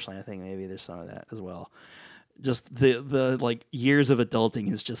too, personally, I think maybe there's some of that as well. Just the like years of adulting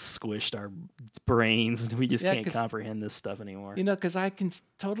has just squished our brains, and we just Yeah, can't 'cause- comprehend this stuff anymore. You know, because I can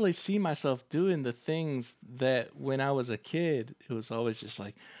totally see myself doing the things that when I was a kid, it was always just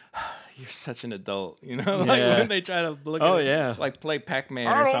like, you're such an adult. You know, like Yeah. when they try to look Oh, at it, yeah. like play Pac-Man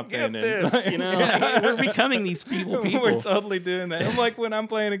I or don't something. get this, we're becoming these people. We're totally doing that. I'm like when I'm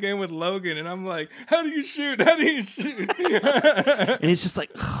playing a game with Logan and I'm like, how do you shoot? How do you shoot? And he's just like,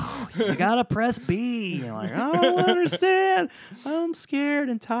 you gotta press B. You're like, I don't understand. I'm scared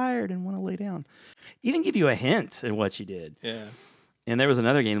and tired and want to lay down. Even give you a hint at what you did. Yeah. And there was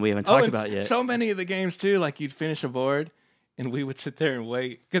another game we haven't talked about yet. So many of the games too, like you'd finish a board and we would sit there and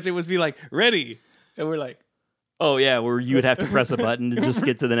wait because it would be like ready. And we're like, Oh yeah, where you would have to press a button to just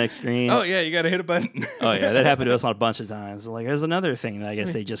get to the next screen. oh yeah, you got to hit a button. Oh yeah, that happened to us on a bunch of times. Like there's another thing that I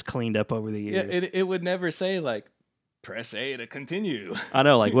guess they just cleaned up over the Yeah, years. it would never say like, press A to continue. I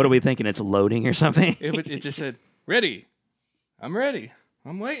know, like what are we thinking? It's loading or something? It just said, ready. I'm ready.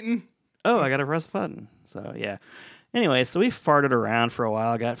 I'm waiting. Oh, I got to press a button. So, yeah. Anyway, so we farted around for a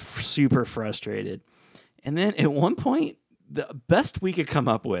while, got super frustrated. And then at one point, the best we could come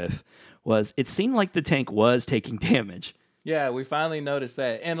up with was it seemed like the tank was taking damage. Yeah, we finally noticed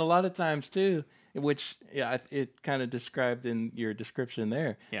that. And a lot of times too, which it kind of described in your description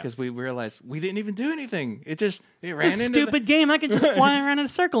there, Yeah. because we realized we didn't even do anything. It ran This into stupid game, I could just fly around in a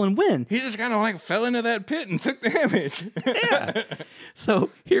circle and win. he just kind of like fell into that pit and took damage. Yeah. So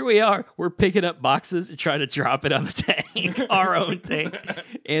here we are. We're picking up boxes to try to drop it on the tank, our own tank.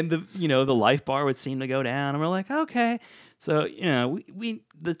 And the life bar would seem to go down. And we're like, okay. So, we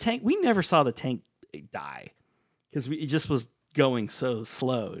never saw the tank die because it just was going so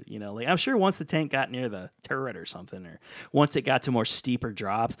slow. Like I'm sure once the tank got near the turret or something, or once it got to more steeper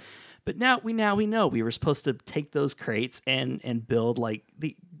drops. But now we know we were supposed to take those crates and build like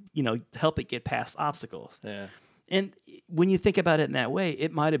help it get past obstacles. Yeah. And when you think about it in that way,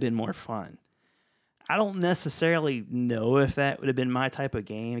 it might have been more fun. I don't necessarily know if that would have been my type of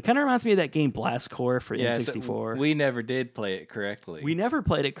game. It kind of reminds me of that game Blast Corps for N64. So we never did play it correctly. We never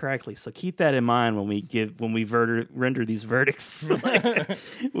played it correctly, so keep that in mind when we render these verdicts.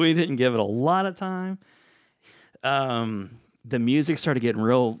 We didn't give it a lot of time. The music started getting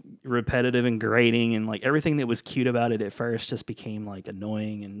real repetitive and grating, and like everything that was cute about it at first just became like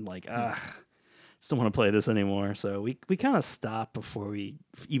annoying and like just don't want to play this anymore. So we kind of stopped before we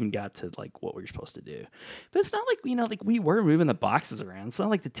even got to like what we were supposed to do. But it's not like, like we were moving the boxes around. It's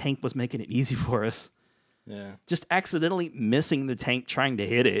not like the tank was making it easy for us. Yeah. Just accidentally missing the tank trying to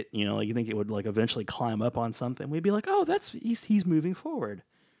hit it, like you think it would like eventually climb up on something. We'd be like, oh, he's moving forward.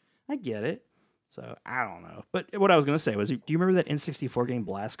 I get it. So I don't know. But what I was going to say was, do you remember that N64 game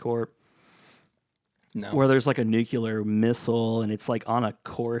Blast Corps? No. Where there's like a nuclear missile and it's like on a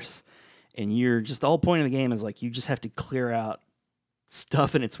course. And you're just, the whole point of the game is like you just have to clear out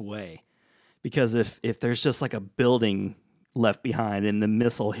stuff in its way. Because if there's just like a building left behind and the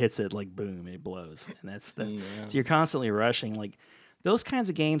missile hits it, like boom, it blows. And that's so you're constantly rushing. Like those kinds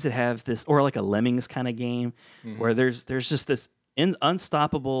of games that have this, or like a Lemmings kind of game, where there's just this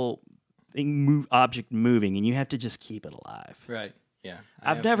unstoppable object moving and you have to just keep it alive. Right. Yeah.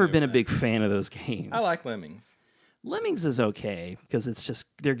 I've never been a big fan of those games. I like Lemmings. Lemmings is okay because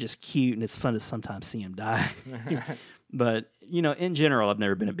they're just cute and it's fun to sometimes see them die. But, in general, I've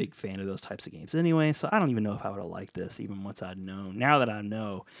never been a big fan of those types of games anyway, so I don't even know if I would have liked this even once I'd known. Now that I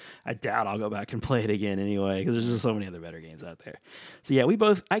know, I doubt I'll go back and play it again anyway because there's just so many other better games out there. So yeah,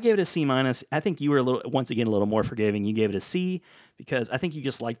 I gave it a C-. I think you were a little more forgiving. You gave it a C because I think you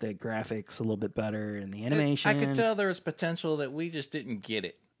just liked the graphics a little bit better and the animation. I could tell there was potential that we just didn't get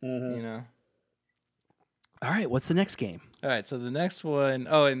it, All right, what's the next game? All right, so the next one,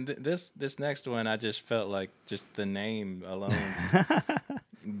 and this next one, I just felt like just the name alone.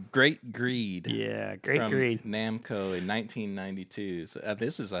 Great Greed. Yeah, Great from Greed. Namco in 1992. So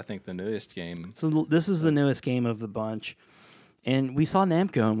this is, I think, the newest game. So this is the newest game of the bunch. And we saw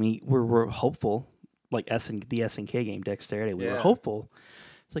Namco and we were hopeful, like the SNK game, Dexterity. We were hopeful.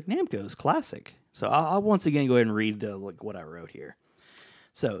 It's like Namco's classic. So I'll once again go ahead and read what I wrote here.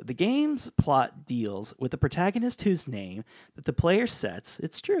 So, the game's plot deals with a protagonist whose name that the player sets.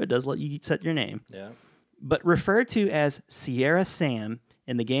 It's true, it does let you set your name. Yeah. But referred to as Sierra Sam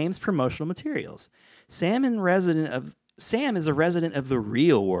in the game's promotional materials. Sam is a resident of the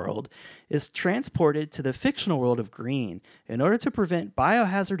real world, is transported to the fictional world of Green in order to prevent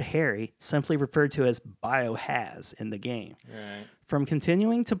Biohazard Harry, simply referred to as Biohaz in the game, from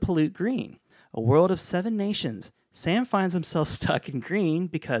continuing to pollute Green, a world of 7 nations. Sam finds himself stuck in Green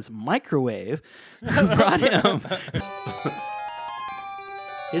because Microwave brought him.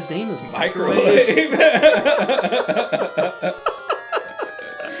 His name is Microwave.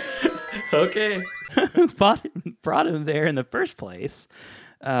 Okay. brought him there in the first place.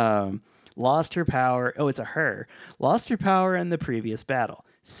 Lost her power. Oh, it's a her. Lost her power in the previous battle.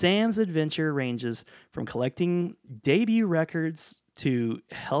 Sam's adventure ranges from collecting debut records to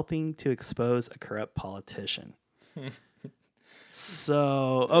helping to expose a corrupt politician.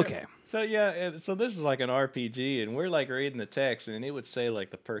 So, okay. So this is like an RPG, and we're like reading the text, and it would say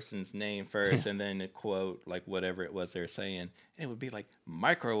like the person's name first, and then a quote like whatever it was they're saying, and it would be like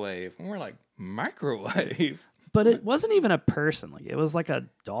Microwave, and we're like Microwave. But it wasn't even a person. Like it was like a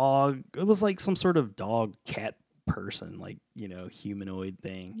dog. It was like some sort of dog cat person, like humanoid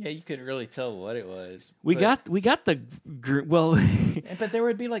thing. Yeah, you couldn't really tell what it was. We got the well, but there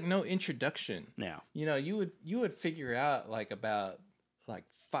would be like no introduction. Now, you would figure out like about like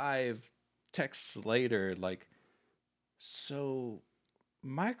 5 texts later, like, so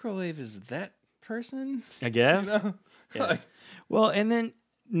Microwave is that person, I guess. Yeah. Like, well, and then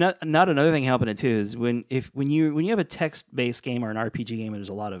not another thing helping it too is when you have a text based game or an RPG game and there's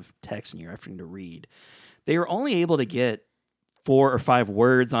a lot of text and you're having to read. They were only able to get 4 or 5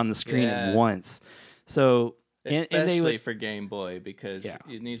 words on the screen at once. So, especially for Game Boy, because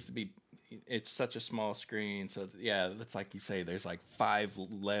it needs to be. It's such a small screen, so it's like you say. There's like 5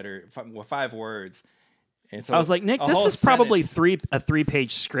 words, and so I was like, Nick, this is probably a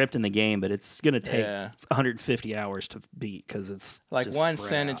 3-page script in the game, but it's gonna take 150 hours to beat because it's like just one spread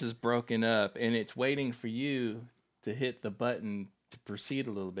sentence out. is broken up, and it's waiting for you to hit the button to proceed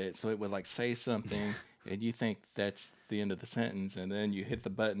a little bit. So it would like say something. And you think that's the end of the sentence, and then you hit the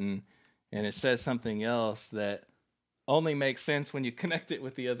button, and it says something else that only makes sense when you connect it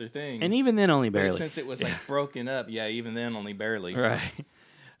with the other thing. And even then, only barely. But since it was like broken up, even then, only barely. Right.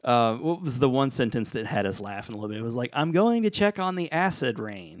 What was the one sentence that had us laughing a little bit? It was like, "I'm going to check on the acid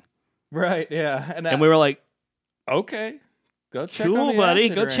rain." Right. Yeah. And we were like, Okay. Go check on Cool, the buddy.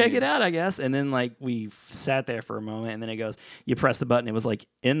 acid Go check rain. it out, I guess. And then like we sat there for a moment, and then it goes, you press the button. It was like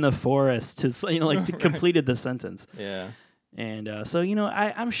in the forest to like to Right. completed the sentence. Yeah. And so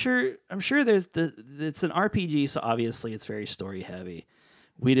I'm sure there's it's an RPG, so obviously it's very story heavy.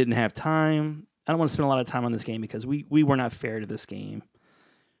 We didn't have time. I don't want to spend a lot of time on this game because we were not fair to this game.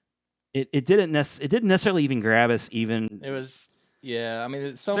 It didn't necessarily even grab us even. It was, yeah. I mean,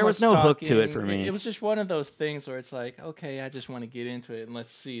 it's so There was much no hook to talking. it for me. It was just one of those things where it's like, okay, I just want to get into it and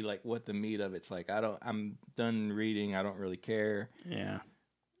let's see like what the meat of it's like. I'm done reading. I don't really care. Yeah.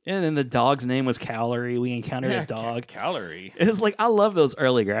 And then the dog's name was Calorie. We encountered a dog. Calorie. It's like I love those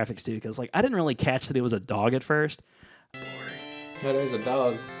early graphics too because like I didn't really catch that it was a dog at first. Oh, there's a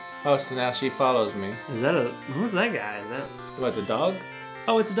dog. Oh, so now she follows me. Is that who's that guy? Is that? What, the dog?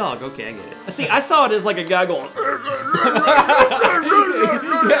 Oh, it's a dog. Okay, I get it. See, I saw it as like a guy going.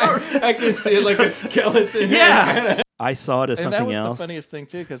 I can see it like a skeleton. Yeah. I saw it as And that something was else. the funniest thing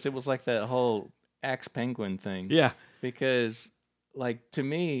too, because it was like that whole axe penguin thing. Yeah. Because like to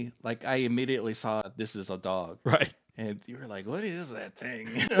me, like I immediately saw this is a dog. Right. And you were like, what is that thing?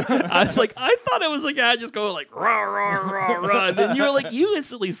 I was like, I thought it was a guy just going like rah rah rah rah. And then you were like, you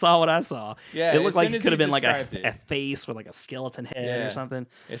instantly saw what I saw. Yeah, it as looked like soon it as could have you been like a described it. face with like a skeleton head Yeah. or something.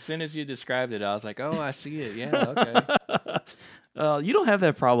 As soon as you described it, I was like, oh, I see it. Yeah, okay. You don't have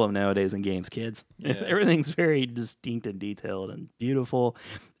that problem nowadays in games, kids. Yeah. Everything's very distinct and detailed and beautiful.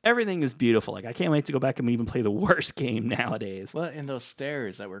 Everything is beautiful. Like I can't wait to go back and even play the worst game nowadays. Well, and those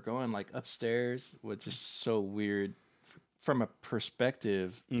stairs that were going like upstairs was just so weird from a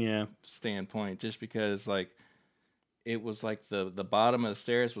perspective Yeah. standpoint, just because like it was like the bottom of the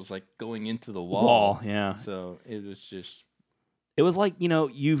stairs was like going into the wall. Yeah. So it was just It was like,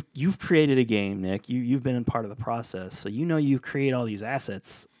 you've created a game, Nick. You've been in part of the process. So you create all these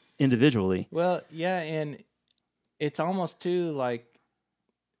assets individually. well, yeah, and it's almost too like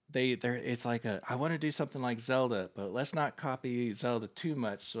it's like I want to do something like Zelda, but let's not copy Zelda too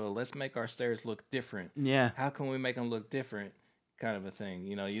much. So let's make our stairs look different. Yeah. How can we make them look different? Kind of a thing.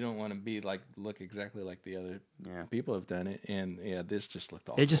 You don't want to be like look exactly like the other Yeah. people have done it. And yeah, this just looked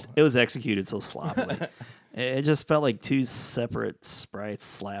awful. It was executed so sloppily. It just felt like two separate sprites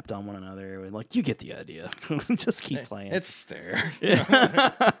slapped on one another. And like, you get the idea. Just keep playing. It's a stair.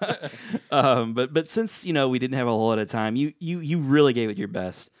 But since we didn't have a whole lot of time, you really gave it your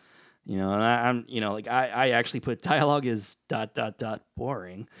best. And I'm like I actually put dialogue is ...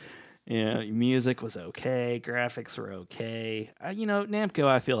 boring. Music was okay, graphics were okay. Namco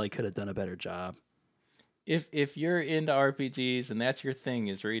I feel like could have done a better job. If you're into RPGs and that's your thing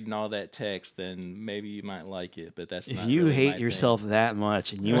is reading all that text, then maybe you might like it. But that's If not you really hate my yourself that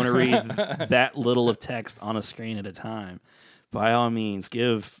much and you want to read that little of text on a screen at a time, by all means,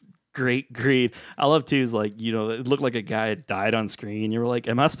 give Great Greed. I love too is like, it looked like a guy had died on screen. You were like,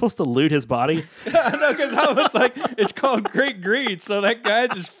 am I supposed to loot his body? thing. No, because I was like, it's called Great Greed, so that guy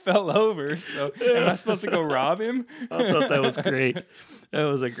just fell over. So am I supposed to go rob him? I thought that was great. That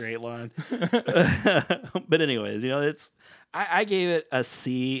was a great line. But anyways, I gave it a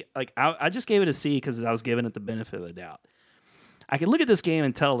C. Like I just gave it a C because I was giving it the benefit of the doubt. I could look at this game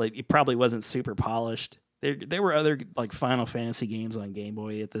and tell that it probably wasn't super polished. There were other like Final Fantasy games on Game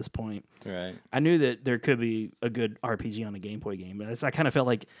Boy at this point. Right. I knew that there could be a good RPG on a Game Boy game, but I kind of felt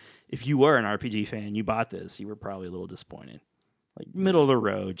like if you were an RPG fan, you bought this, you were probably a little disappointed. Like middle of the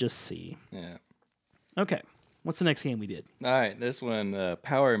road, just C. Yeah. Okay, what's the next game we did? All right. This one,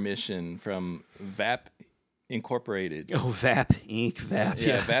 Power Mission from VAP Incorporated. Oh, VAP Inc. VAP.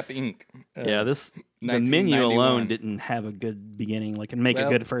 Yeah, VAP Inc. Yeah, the menu 1991. alone didn't have a good beginning, like, and make a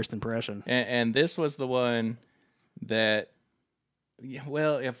Well, good first impression. And this was the one that, yeah,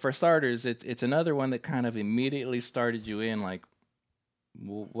 well, for starters, it's another one that kind of immediately started you in like,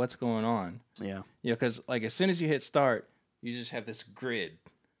 what's going on? Yeah. Yeah, because like as soon as you hit start, you just have this grid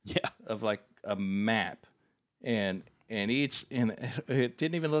Yeah. of like a map, and it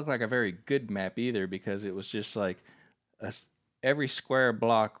didn't even look like a very good map either because it was just like every square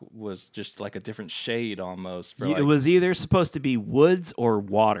block was just like a different shade almost. For It was either supposed to be woods or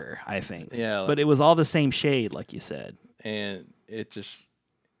water, I think. Yeah, But it was all the same shade, like you said. and it just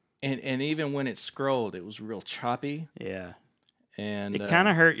and even when it scrolled, it was real choppy, Yeah. and It kind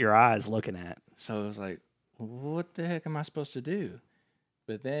of hurt your eyes looking at. so it was like, what the heck am I supposed to do?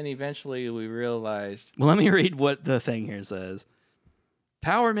 But then eventually we realized, Well, let me read what the thing here says.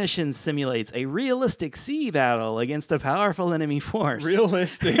 Power Mission simulates a realistic sea battle against a powerful enemy force.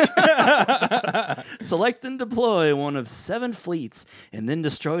 Realistic. Select and deploy one of 7 fleets, and then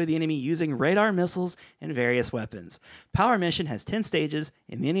destroy the enemy using radar missiles and various weapons. Power Mission has 10 stages,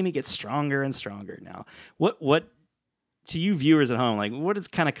 and the enemy gets stronger and stronger. Now, what to you viewers at home, like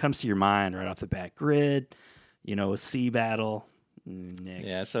what kind of comes to your mind right off the bat? Grid, a sea battle. Nick.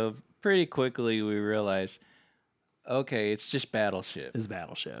 Yeah, so pretty quickly we realized, okay, it's just Battleship. Is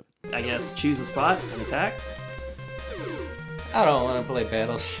Battleship. I guess choose a spot and attack. I don't want to play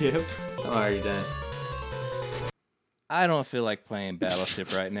Battleship. I'm already done. I don't feel like playing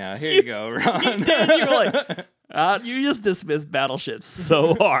Battleship right now. Here you go, Ron. You were like, you just dismissed Battleship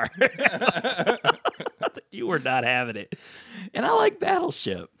so hard. You were not having it. And I like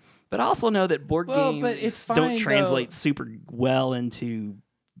Battleship. But I also know that board games don't translate super well into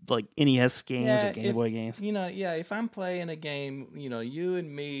like NES games or Game Boy games. If I'm playing a game, you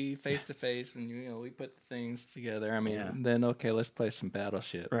and me face to face, and we put the things together. I mean, then okay, let's play some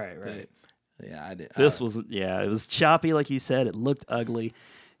Battleship. Right. But, yeah, I did. It was choppy, like you said. It looked ugly.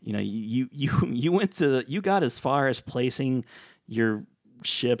 You got as far as placing your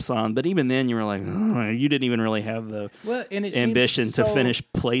ships on, but even then you were like, you didn't even really have the ambition to finish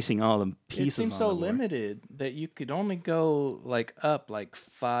placing all the pieces. It seems so limited that you could only go up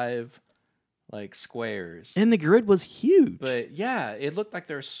 5 squares, and the grid was huge. But yeah, it looked like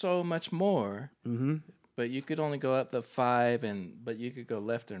there's so much more. Mm-hmm. But you could only go up the 5, but you could go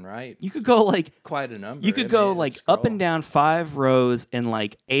left and right. You could go quite a number. You could go up and down 5 rows and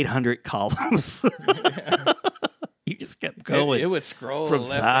 800 columns. You just kept going. It would scroll from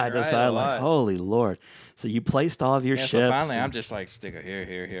left side and to right side, holy Lord. So you placed all of your ships. So finally, I'm just stick it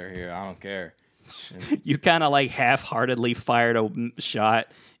here. I don't care. You kind of half-heartedly fired a shot,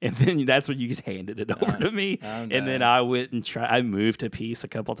 and then that's when you just handed it over to me. And then I went and I moved a piece a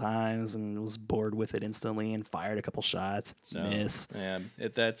couple times and was bored with it instantly and fired a couple shots. Miss. Yeah,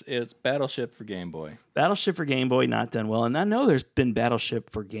 it's Battleship for Game Boy. Battleship for Game Boy not done well, and I know there's been Battleship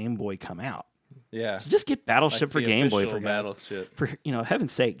for Game Boy come out. Yeah. So just get Battleship for Game Boy for Battleship. For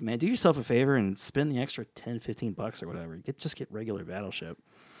heaven's sake, man, do yourself a favor and spend the extra $10-15 or whatever. Just get regular Battleship.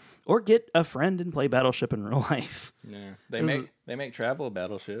 Or get a friend and play Battleship in real life. Yeah. They make travel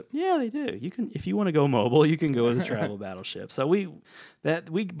Battleship. Yeah, they do. You can, if you want to go mobile, you can go with a travel Battleship. So we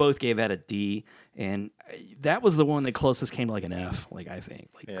both gave that a D, and that was the one that closest came to an F. I think.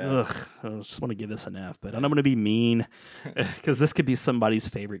 Ugh, I just want to give this an F, but I'm going to be mean because this could be somebody's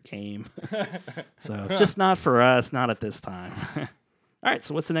favorite game. So just not for us, not at this time. All right.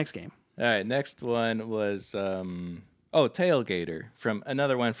 So what's the next game? All right. Next one was. Tailgater, from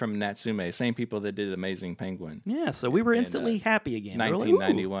another one from Natsume, same people that did Amazing Penguin. Yeah, so we were instantly happy again.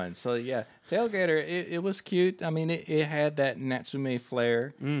 1991. So yeah, Tailgater, it was cute. I mean, it had that Natsume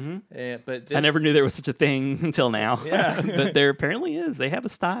flair. Mm-hmm. But I never knew there was such a thing until now. Yeah, but there apparently is. They have a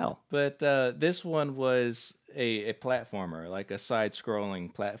style. But this one was a platformer, a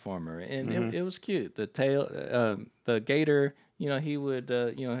side-scrolling platformer, and it was cute. The gator. He would,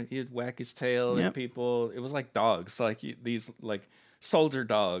 he'd whack his tail at people. It was like dogs, these soldier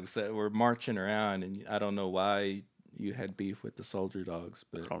dogs that were marching around. And I don't know why you had beef with the soldier dogs,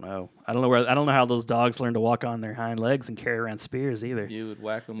 but I don't know. I don't know how those dogs learned to walk on their hind legs and carry around spears either. You would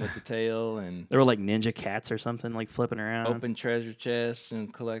whack them with the tail, and they were like ninja cats or something, flipping around. Open treasure chests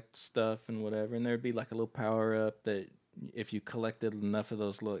and collect stuff and whatever. And there'd be a little power up that if you collected enough of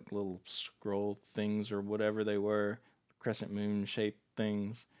those little scroll things or whatever they were. Crescent moon shaped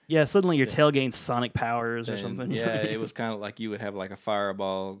things. Yeah, suddenly your tail gains sonic powers or something. Yeah, it was kind of like you would have a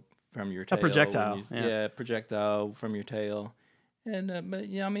fireball from your tail. A projectile. Projectile from your tail. And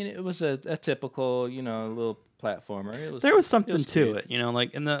it was a typical, little platformer. There was something to it,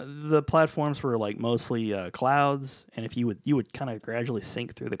 and the platforms were mostly clouds, and if you would kind of gradually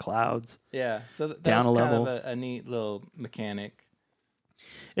sink through the clouds. Yeah, so that down was a level. Kind of a neat little mechanic.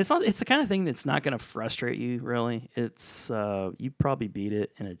 It's the kind of thing that's not going to frustrate you, really. It's you probably beat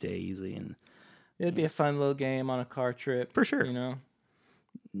it in a day easy, and it'd be a fun little game on a car trip for sure.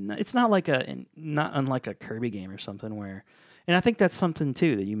 It's not unlike a Kirby game or something where, and I think that's something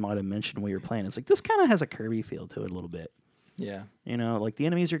too that you might have mentioned when you were playing. It's this kind of has a Kirby feel to it a little bit. Yeah, the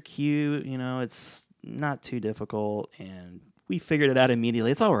enemies are cute. It's not too difficult, and we figured it out immediately.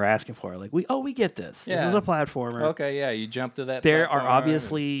 It's all we're asking for. We get this. Yeah. This is a platformer. Okay, yeah, you jump to that. There are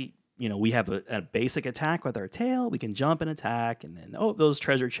obviously, we have a basic attack with our tail. We can jump and attack, and then those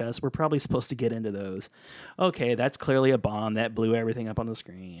treasure chests. We're probably supposed to get into those. Okay, that's clearly a bomb that blew everything up on the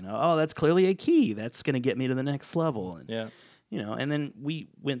screen. Oh, that's clearly a key. That's going to get me to the next level. And and then we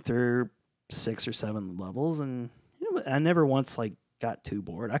went through 6 or 7 levels, and I never once got too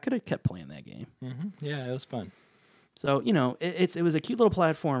bored. I could have kept playing that game. Yeah, it was fun. So it was a cute little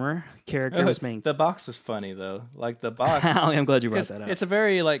platformer. Character was main. The box was funny though. Like the box. I'm glad you brought that up. It's a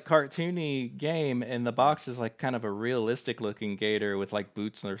very like cartoony game, and the box is like kind of a realistic looking gator with like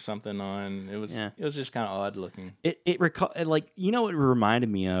boots or something on. It was just kind of odd looking. What it reminded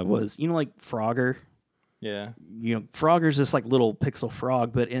me of was like Frogger. Yeah. Frogger's this like little pixel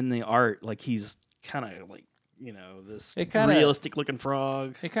frog, but in the art, like he's kind of like this realistic looking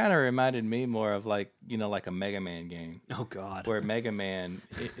frog. It kind of reminded me more of like like a Mega Man game. Oh God. Where Mega Man,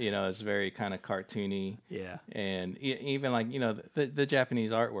 is very kind of cartoony. Yeah. And even like the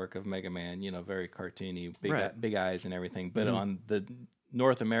Japanese artwork of Mega Man, very cartoony, big eyes and everything. But on the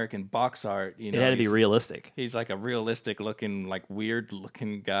North American box art, it had to be realistic. He's like a realistic looking, like weird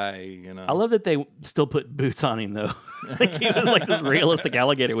looking guy. I love that they still put boots on him though. Like he was like this realistic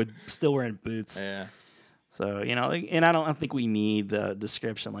alligator with still wearing boots. Yeah. So, and I don't think we need the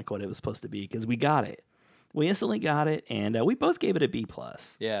description like what it was supposed to be because we got it. We instantly got it, and we both gave it a B+.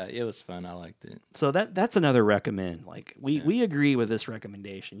 Yeah, it was fun. I liked it. So that's another recommend. Like we agree with this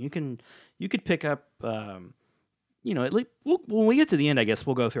recommendation. You could pick up, at least when we get to the end, I guess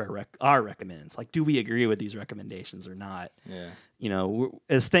we'll go through our recommends. Like, do we agree with these recommendations or not? Yeah. We're,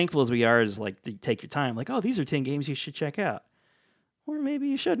 as thankful as we are, is like to take your time. Like, oh, these are 10 games you should check out. Or maybe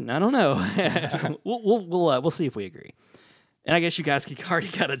you shouldn't. I don't know. We'll see if we agree. And I guess you guys can already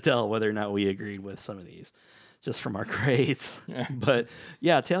kind of tell whether or not we agreed with some of these, just from our grades. But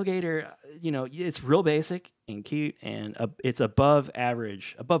yeah, Tailgater, it's real basic and cute, and it's above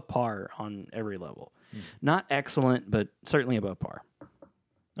average, above par on every level. Not excellent, but certainly above par.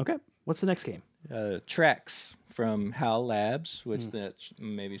 Okay, what's the next game? Tracks from HAL Labs, which that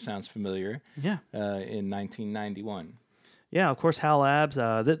maybe sounds familiar. Yeah. In 1991. Yeah, of course, HAL Labs.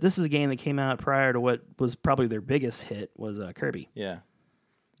 This is a game that came out prior to what was probably their biggest hit, was Kirby. Yeah.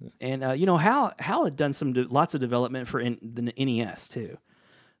 And, HAL had done lots of development for the NES, too.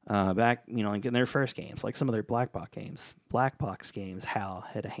 Back, like in their first games, like some of their Black Box games, HAL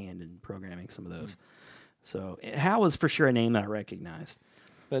had a hand in programming some of those. So HAL was for sure a name that I recognized.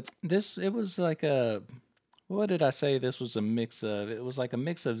 But it was like what did I say? This was a mix of. It was like a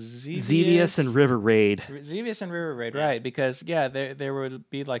mix of Xevious and River Raid. Xevious and River Raid, right? Because there would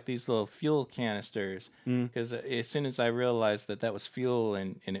be like these little fuel canisters. Because as soon as I realized that was fuel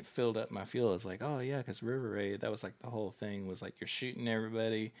and it filled up my fuel, I was like, oh yeah, because River Raid, that was like the whole thing was like you're shooting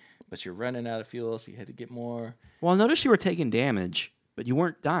everybody, but you're running out of fuel, so you had to get more. Well, notice you were taking damage, but you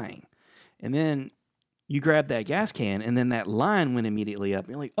weren't dying, and then you grabbed that gas can, and then that line went immediately up. And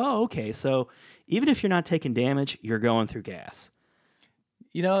you're like, oh, okay. So even if you're not taking damage, you're going through gas.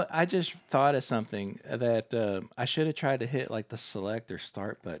 I just thought of something that I should have tried to hit like the select or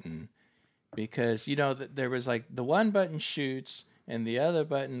start button, because there was like the one button shoots and the other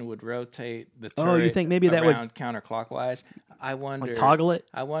button would rotate the turret. Oh, you think maybe that would counterclockwise? I wonder. Like toggle it?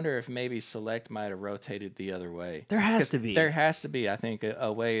 I wonder if maybe select might have rotated the other way. There has to be. There has to be, I think,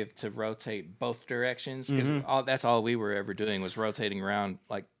 a way to rotate both directions, because that's all we were ever doing was rotating around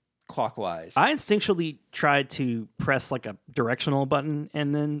like clockwise. I instinctually tried to press like a directional button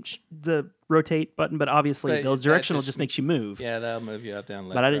and then the rotate button, but obviously those directional just makes you move. Yeah, that'll move you up, down,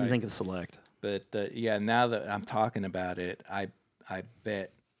 left. But I didn't right. think of select. But now that I'm talking about it, I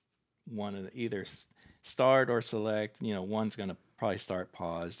bet one of either start or select. One's going to probably start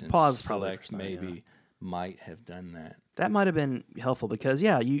paused, and pause select might have done that. That might have been helpful because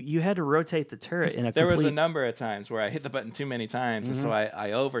you had to rotate the turret in a. There was a number of times where I hit the button too many times, and so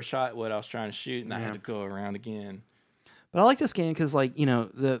I overshot what I was trying to shoot, and I had to go around again. But I like this game because,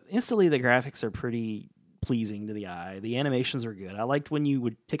 instantly the graphics are pretty pleasing to the eye. The animations are good. I liked when you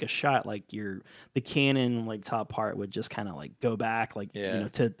would take a shot, like the cannon, like top part would just kind of like go back,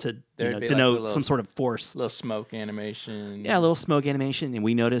 to denote some sort of force. Little smoke animation. Yeah, a little smoke animation, and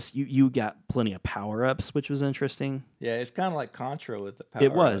we noticed you got plenty of power ups, which was interesting. Yeah, it's kind of like Contra with the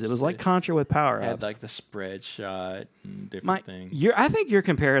power ups. It was like Contra with power ups. Had like the spread shot and different things. I think your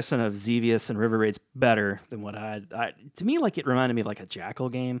comparison of Xevious and River Raid's better than what to me, like it reminded me of like a Jackal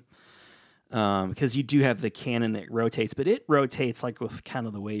game. Because you do have the cannon that rotates, but it rotates like with kind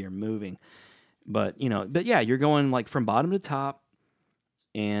of the way you're moving. But you're going like from bottom to top,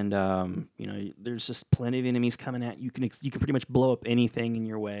 and there's just plenty of enemies coming at you. You can pretty much blow up anything in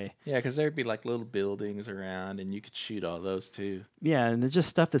your way. Yeah, because there'd be like little buildings around, and you could shoot all those too. Yeah, and there's just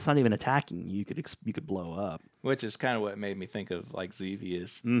stuff that's not even attacking you. You could blow up. Which is kind of what made me think of like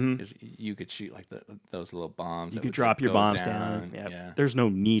Xevious, because you could shoot like those little bombs. You could drop your bombs down. Yeah. There's no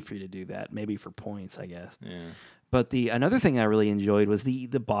need for you to do that. Maybe for points, I guess. Yeah. But another thing I really enjoyed was the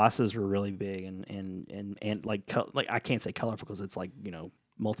bosses were really big and like I can't say colorful because it's like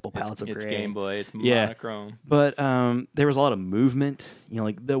multiple palettes of It's gray. Game Boy. It's Yeah. monochrome. But there was a lot of movement.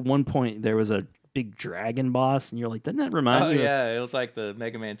 Like the one point there was a big dragon boss, and you're like, doesn't that remind Oh you? yeah, it was like the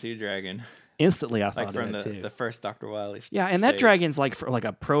Mega Man 2 dragon, Instantly, I thought like from of it too. the first Dr. Wily. Yeah, and that stage. dragon's like for like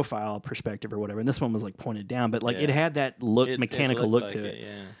a profile perspective or whatever, and this one was like pointed down, but like it Yeah. had that look, It mechanical looked look to like it.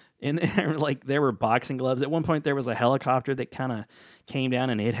 Yeah. And there, like there were boxing gloves. At one point, there was a helicopter that kind of came down,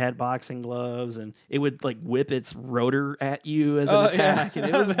 and it had boxing gloves, and it would like whip its rotor at you as an Oh, attack, yeah.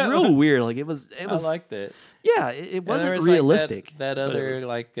 and it was real weird. Like it was. I liked it. Yeah, it And wasn't there was, like, realistic. that but it other was-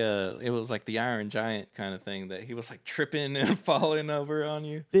 like it was like the Iron Giant kind of thing that he was like tripping and falling over on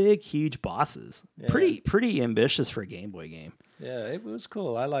you. big, huge bosses. Yeah. Pretty ambitious for a Game Boy game. Yeah, it was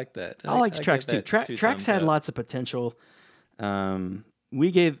cool. I liked that. I liked gave Tracks too. that 2 Tracks thumbs had up. lots of potential.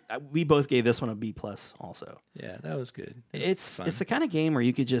 We both gave this one a B plus. Also, Yeah, that was good. it's fun. the kind of game where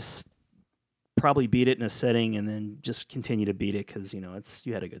you could just probably beat it in a setting and then just continue to beat it because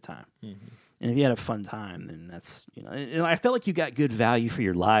you had a good time. Mhm. And if you had a fun time, then that's and I felt like you got good value for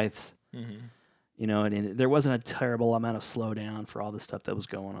your lives. Mhm. And there wasn't a terrible amount of slowdown for all the stuff that was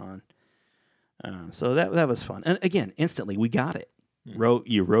going on. So that was fun. And again, instantly we got it.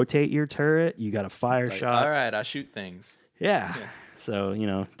 You rotate your turret, you got a fire Like, shot. all right, I shoot things. Yeah. Yeah. So,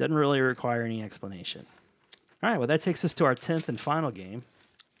 doesn't really require any explanation. All right, well, that takes us to our 10th and final game.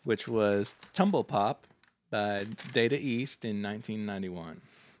 Which was Tumble Pop by Data East in 1991.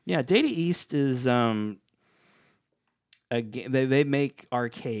 Yeah, Data East is a game. They make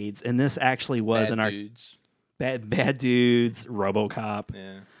arcades, and this actually was Bad an dudes. bad dudes, RoboCop.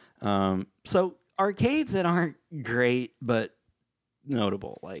 Yeah. So arcades that aren't great but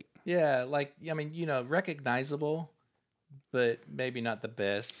notable, like Yeah, like I mean, recognizable, but maybe not the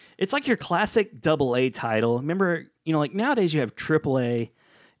best. it's like your classic AA title. Remember, like nowadays you have AAA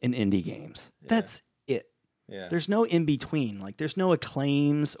and indie games. Yeah. That's it. Yeah. There's no in between. Like there's no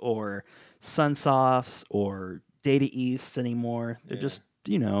Acclaims or Sunsofts or Data Easts anymore. They're Yeah. just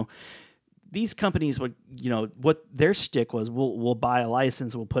these companies would what their shtick was. We'll buy a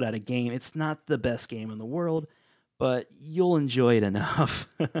license. We'll put out a game. It's not the best game in the world, but you'll enjoy it enough.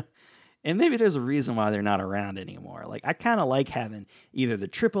 And maybe there's a reason why they're not around anymore. Like I kind of like having either the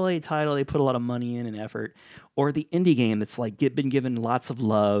AAA title they put a lot of money in and effort, or the indie game that's like been given lots of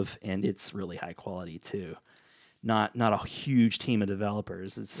love and it's really high quality too. Not a huge team of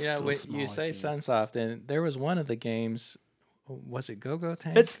developers. It's Yeah, a when smaller you say team. Sunsoft, and there was one of the games. Was it Go-Go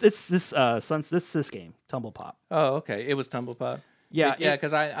Tank? It's this game Tumble Pop. Oh, okay. It was Tumble Pop. Yeah, yeah.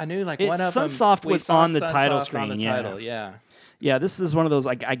 Because I knew like it- one of them. Sunsoft we was saw on the title Sunsoft screen, On the yeah. title, yeah. Yeah, this is one of those.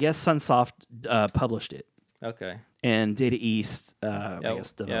 Like I guess Sunsoft published it, Okay. and Data East I Yeah,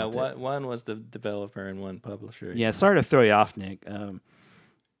 guess yeah. developed it. One was the developer and one publisher. Yeah, sorry to throw you off, Nick.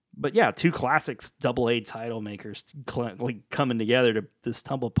 But yeah, two classic AA title makers like coming together to this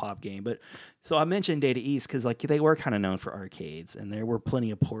Tumble Pop game. But so I mentioned Data East because like they were kind of known for arcades, and there were plenty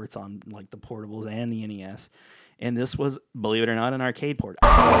of ports on like the portables and the NES. And this was, believe it or not, an arcade port.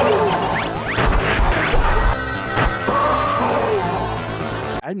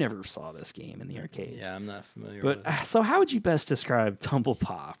 I never saw this game in the arcades. Yeah, I'm not familiar But with it. so how would you best describe Tumble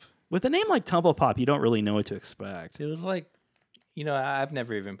Pop? With a name like Tumble Pop, you don't really know what to expect. It was like, I've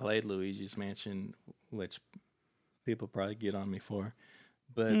never even played Luigi's Mansion, which people probably get on me for.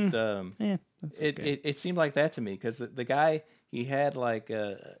 But Yeah, that's okay. it seemed like that to me because the guy, he had like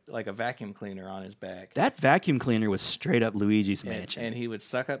a vacuum cleaner on his back. That vacuum cleaner was straight up Luigi's and, Mansion. and he would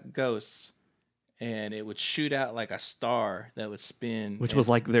suck up ghosts, and it would shoot out like a star that would spin. which was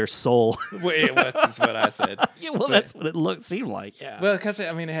like their soul. Wait, that's what I said. Yeah, well, that's what it seemed like. Yeah, Well, because it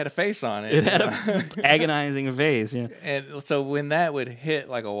had a face on it. it had a agonizing face. Yeah, And so when that would hit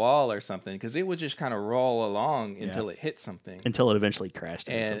like a wall or something, because it would just kind of roll along until it hit something. until it eventually crashed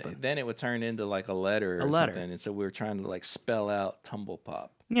into And something. then it would turn into like a letter or letter. something. And so we were trying to like spell out Tumble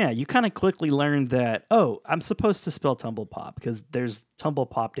Pop. Yeah, you kind of quickly learned that, I'm supposed to spell Tumble Pop because there's Tumble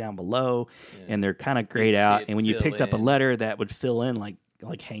Pop down below, and they're kind of grayed You'd see out. it And when you fill picked up a in. letter, that would fill in like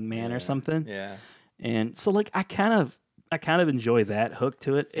Hangman or something. Yeah. And so like I kind of enjoy that hook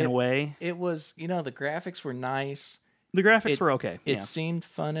to it in a way. It was, the graphics were nice. The graphics It- were okay. It Yeah. seemed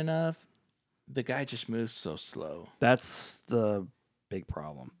fun enough. The guy just moves so slow. That's the big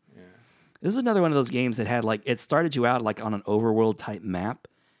problem. Yeah. This is another one of those games that had like it started you out like on an overworld type map,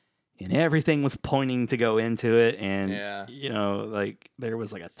 and everything was pointing to go into it, and Yeah. like there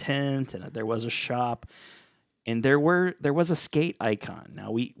was like a tent and there was a shop, And there was a skate icon.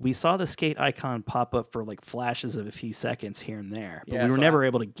 Now we saw the skate icon pop up for like flashes of a few seconds here and there, but Yeah, we were so never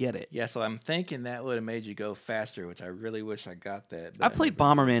able to get it. Yeah, so I'm thinking that would have made you go faster, which I really wish I got that. I But played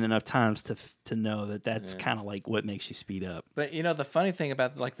Bomberman enough times to know that that's Yeah. kind of like what makes you speed up. But you know, the funny thing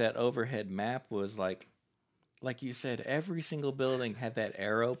about like that overhead map was like you said, every single building had that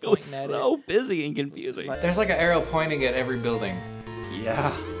arrow It was pointing at so busy and confusing. There's like an arrow pointing at every building.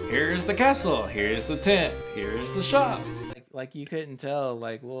 Yeah. Here's the castle. Here's the tent. Here's the shop. it. Like you couldn't tell.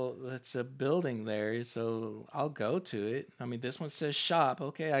 Like, well, it's a building there, so I'll go to it. I mean, this one says shop.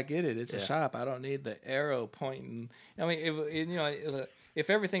 Okay, I get it. It's a shop. I don't need the arrow pointing. I mean, if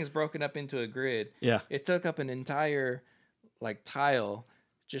everything's broken up into a grid, Yeah. it took up an entire like tile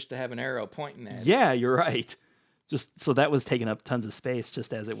just to have an arrow pointing at. it. Yeah, you're right. Just so that was taking up tons of space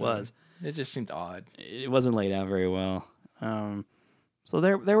just as it So, was. It just seemed odd. It wasn't laid out very well. So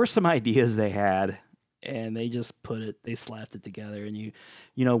there were some ideas they had, and they just they slapped it together. And you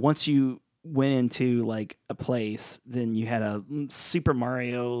know, once you went into like a place, then you had a Super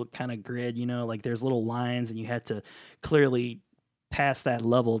Mario kind of grid. You know, like there's little lines, and you had to clearly pass that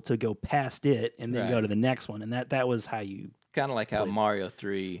level to go past it, and then go Right. to the next one. And that was how you. Kind of like how Played. Mario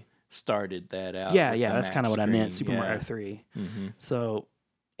 3 started that out. Yeah, with yeah, the that's map kind of what I meant. screen. Super Yeah. Mario 3. Mm-hmm. So,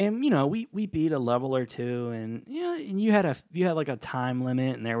 and you know, we beat a level or two, and yeah, and you had like a time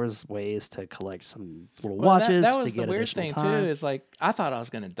limit, and there was ways to collect some little watches That was to get the weird additional thing time. too. Is like I thought I was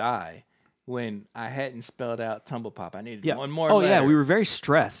gonna die when I hadn't spelled out Tumble Pop. I needed Yeah. one more. Oh letter. yeah, we were very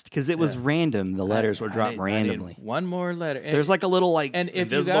stressed because it was Yeah. random. The letters were dropped I needed randomly. one more letter. And There's like a little like and if you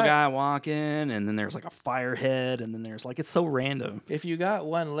invisible got- guy walking, and then there's like a fire head, and then there's like it's so random. if you got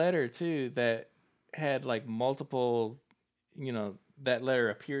one letter too that had like multiple, that letter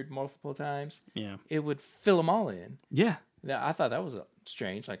appeared multiple times, Yeah, it would fill them all in. yeah, Now, I thought that was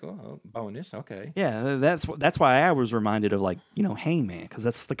strange. Like, oh, bonus, okay. yeah. That's why I was reminded of like Hangman, because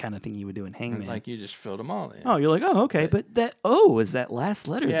that's the kind of thing you would do in Hangman. Like you just filled them all in. Oh, you're like, oh, okay, but that O is that last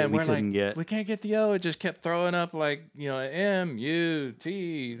letter Yeah, that and we we're couldn't like, get. we can't get the O. It just kept throwing up like,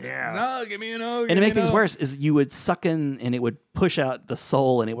 M-U-T. Yeah. No, give me an O. And to make things worse is you would suck in and it would push out the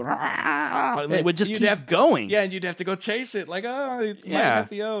soul, and it would and it would just You'd keep have- going. Yeah, and you'd have to go chase it. Like, oh, it might Yeah. have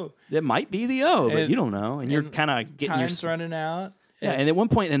the O. It might be the O, but And- you don't know, and you're and kind of getting your Time's running out. yeah. And at one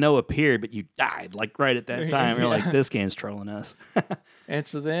point, an O appeared, but you died like right at that time. You're like, this game's trolling us. And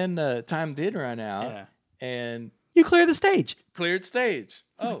so then time did run out Yeah. and You clear the stage, cleared stage.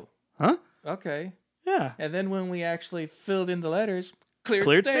 Oh, huh? okay. Yeah, And then when we actually filled in the letters,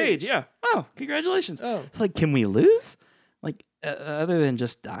 cleared stage. Yeah. Oh, congratulations. Oh. It's like, can we lose? Like, other than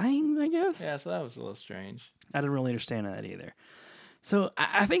just dying, I guess. Yeah, so that was a little strange. I didn't really understand that either. So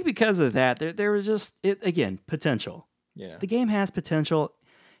I think because of that, there was just again potential. Yeah. The game has potential,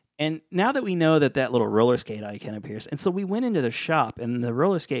 and now that we know that little roller skate icon appears, and so we went into the shop, and the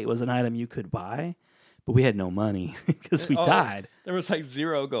roller skate was an item you could buy, but we had no money because we Oh, died. There was like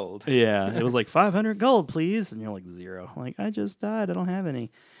 0 gold. Yeah, it was like 500 gold, please, and you're like 0. Like, I just died, I don't have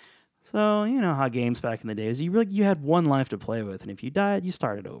any. So you know how games back in the days, you had one life to play with, and if you died, you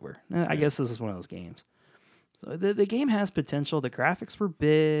started over. I guess this is one of those games. So the game has potential. The graphics were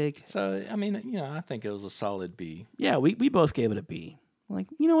big. So, I mean, I think it was a solid B. Yeah, we both gave it a B. Like,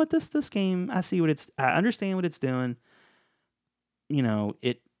 you know what, this game, I understand what it's doing.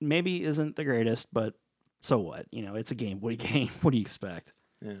 It maybe isn't the greatest, but so what? It's a Game Boy game. What do you expect?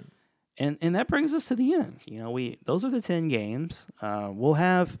 Yeah. And that brings us to the end. Those are the 10 games. We'll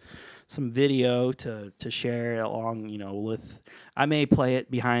have some video to share along, with, I may play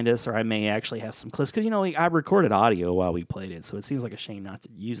it behind us, or I may actually have some clips, because I recorded audio while we played it, so it seems like a shame not to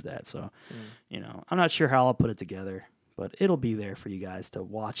use that. So, I'm not sure how I'll put it together, but it'll be there for you guys to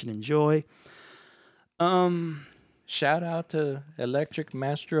watch and enjoy. Shout out to Electric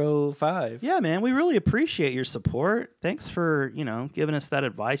Mastro 5. Yeah, man, we really appreciate your support. Thanks for, giving us that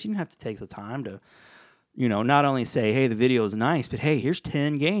advice. You didn't have to take the time to, not only say, hey, the video is nice, but hey, here's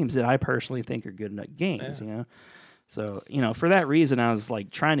 10 games that I personally think are good enough games, So, for that reason, I was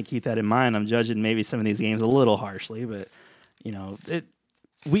like trying to keep that in mind. I'm judging maybe some of these games a little harshly, but,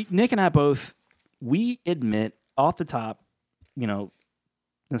 Nick and I both, we admit off the top,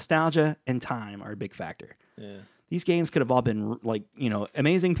 nostalgia and time are a big factor. Yeah. These games could have all been like,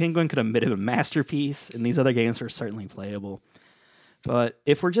 Amazing Penguin could have been a masterpiece, and these other games were certainly playable. But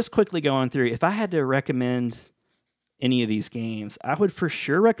if we're just quickly going through, if I had to recommend any of these games, I would for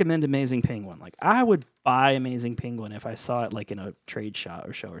sure recommend Amazing Penguin. Like, I would buy Amazing Penguin if I saw it like in a trade show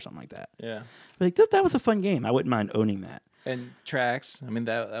or something like that. Yeah. Like, that was a fun game. I wouldn't mind owning that. And Tracks. I mean,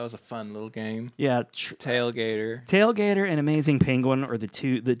 that was a fun little game. Yeah, Tailgater. and Amazing Penguin are the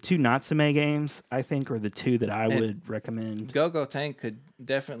two Natsume games, I think, are the two that I would recommend. Go-Go Tank could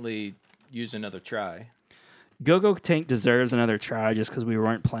definitely use another try. Go-Go Tank deserves another try just because we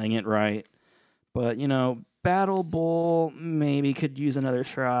weren't playing it right. But, Battle Bowl maybe could use another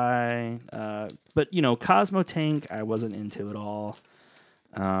try. But, Cosmo Tank, I wasn't into at all.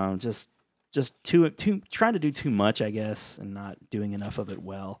 Just too trying to do too much, I guess, and not doing enough of it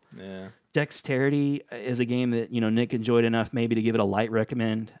well. Yeah. Dexterity is a game that, Nick enjoyed enough maybe to give it a light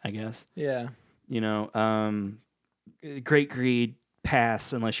recommend, I guess. Yeah. Great Greed,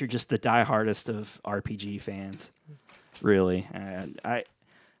 pass, unless you're just the diehardest of RPG fans. Really.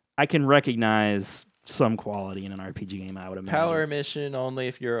 I can recognize some quality in an RPG game, I would imagine. Power Mission only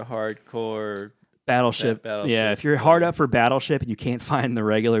if you're a hardcore... Battleship. Yeah, if you're hard up for Battleship and you can't find the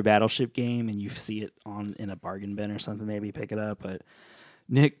regular Battleship game and you see it in a bargain bin or something, maybe pick it up. But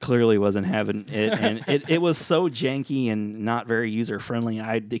Nick clearly wasn't having it, and it was so janky and not very user friendly.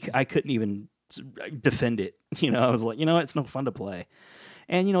 I couldn't even defend it. I was like, it's no fun to play.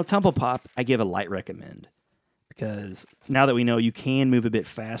 And Tumble Pop, I give a light recommend because now that we know you can move a bit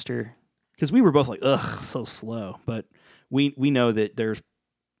faster, because we were both like, ugh, so slow. But we know that there's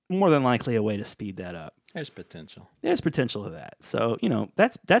more than likely a way to speed that up. There's potential. There's potential to that. So,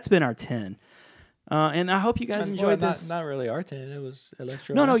 that's been our 10. And I hope you guys enjoyed this. Not really our 10. It was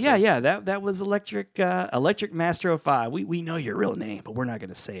Electro. No, yeah. That was Electric Master 05. We know your real name, but we're not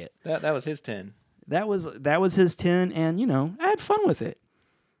going to say it. That was his 10. That was his 10, and, I had fun with it.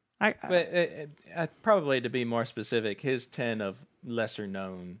 Probably to be more specific, his 10 of lesser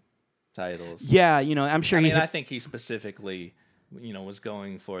known titles. Yeah, I'm sure I think he specifically... was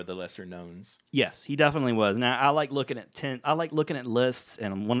going for the lesser knowns. Yes, he definitely was. Now, I like looking at 10. I like looking at lists,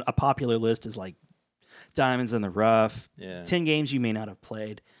 and a popular list is like Diamonds in the Rough. Yeah. 10 games you may not have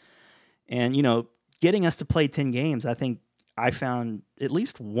played. And, getting us to play 10 games, I think I found at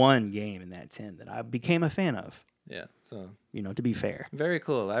least one game in that 10 that I became a fan of. Yeah. So, to be fair. Very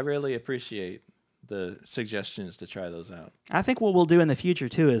cool. I really appreciate the suggestions to try those out. I think what we'll do in the future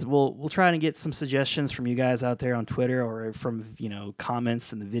too is we'll try to get some suggestions from you guys out there on Twitter or from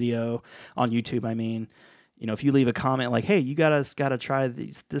comments in the video on YouTube. I mean, if you leave a comment like, "Hey, you gotta try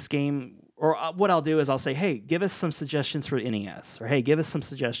this game," or what I'll do is I'll say, "Hey, give us some suggestions for NES," or "Hey, give us some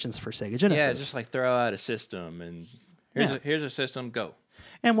suggestions for Sega Genesis." Yeah, just like throw out a system and here's a system, go.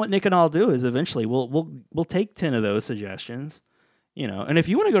 And what Nick and I'll do is eventually we'll take 10 of those suggestions. And if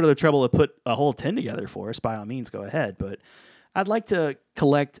you want to go to the trouble to put a whole 10 together for us, by all means, go ahead. But I'd like to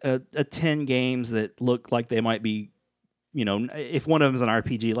collect a 10 games that look like they might be, if one of them is an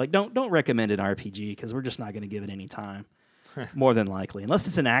RPG, like don't recommend an RPG because we're just not going to give it any time, more than likely, unless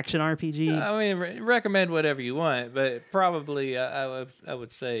it's an action RPG. I mean, recommend whatever you want, but probably I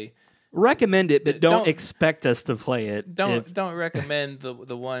would say recommend it, but don't expect us to play it. Don't recommend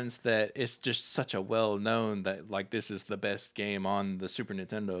the ones that it's just such a well known that like this is the best game on the Super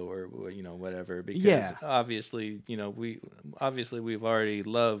Nintendo or whatever. Because obviously we've already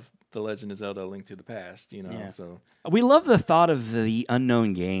loved The Legend of Zelda: Link to the Past. So we love the thought of the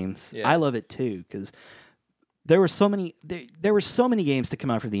unknown games. Yeah. I love it too because there were so many games to come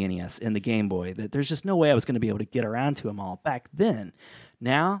out for the NES and the Game Boy that there's just no way I was going to be able to get around to them all back then.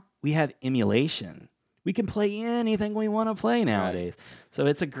 Now we have emulation. We can play anything we want to play nowadays. Right. So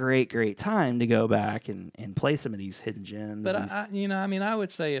it's a great time to go back and play some of these hidden gems. But I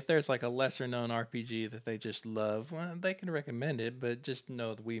would say if there's like a lesser known RPG that they just love, well, they can recommend it, but just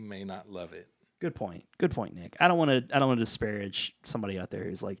know that we may not love it. Good point, Nick. I don't want to disparage somebody out there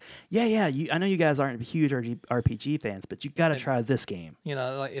who's like, I know you guys aren't huge RPG fans, but you got to try this game.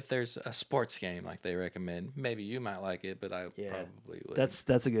 Like if there's a sports game like they recommend, maybe you might like it, but I probably would.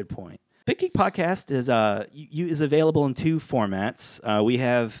 That's a good point. Big Geek Podcast is available in two formats. We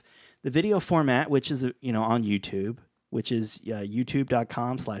have the video format, which is on YouTube, which is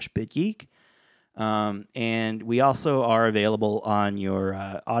youtube.com/BigGeek. And we also are available on your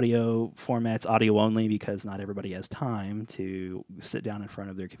audio formats, audio only, because not everybody has time to sit down in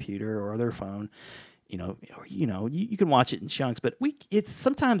front of their computer or their phone. You can watch it in chunks, but it's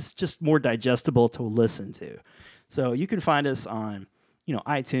sometimes just more digestible to listen to. So you can find us on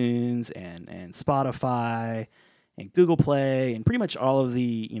iTunes and Spotify and Google Play and pretty much all of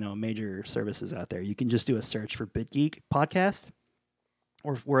the major services out there. You can just do a search for Big Geek Podcast,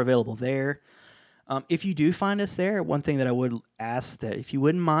 or we're available there. If you do find us there, one thing that I would ask that if you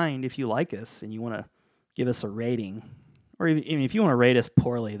wouldn't mind, if you like us and you want to give us a rating, or even if you want to rate us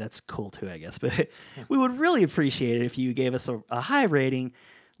poorly, that's cool too, I guess. But we would really appreciate it if you gave us a high rating,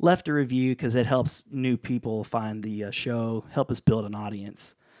 left a review, because it helps new people find the show, help us build an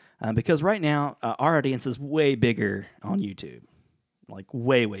audience. Because right now, our audience is way bigger on YouTube, like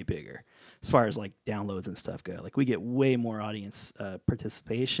way, way bigger as far as like downloads and stuff go. Like we get way more audience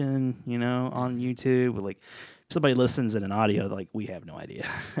participation, on YouTube. Like if somebody listens in an audio, like we have no idea.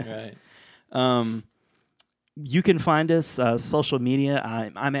 Right. You can find us social media.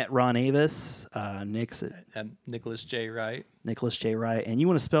 I'm at Ron Avis. Nick's at I'm Nicholas J. Wright. Nicholas J. Wright. And you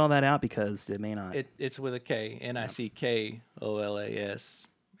want to spell that out because it may not. It's with a K. NICKOLAS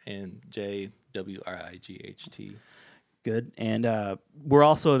and JWRIGHT. Good. And we're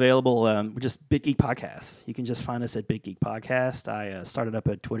also available, we're just Bit Geek Podcast. You can just find us at Bit Geek Podcast. I started up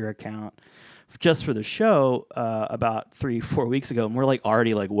a Twitter account just for the show about 3-4 weeks ago, and we're like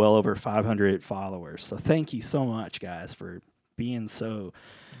already like well over 500 followers. So thank you so much, guys, for being so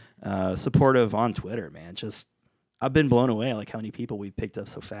supportive on Twitter, man. I've been blown away like how many people we picked up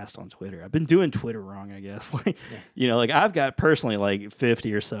so fast on Twitter. I've been doing Twitter wrong, I guess. Like, like I've got personally like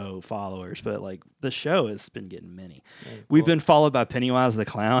 50 or so followers, but like the show has been getting many. Yeah, cool. We've been followed by Pennywise the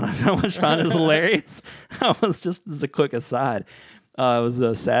Clown. I found it hilarious. I was just, as a quick aside, it was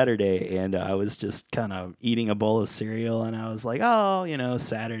a Saturday, and I was just kind of eating a bowl of cereal, and I was like, oh,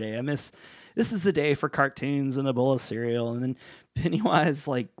 Saturday. This is the day for cartoons and a bowl of cereal. And then Pennywise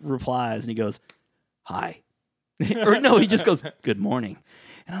like replies, and he goes, hi. Or no, he just goes, good morning.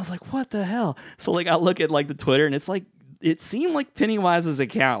 And I was like, what the hell? So like I look at like the Twitter, and it's like, it seemed like Pennywise's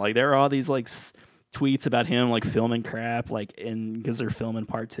account. Like there are all these like tweets about him like filming crap, like because they're filming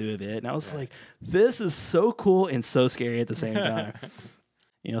part 2 of it. And I was like, this is so cool and so scary at the same time.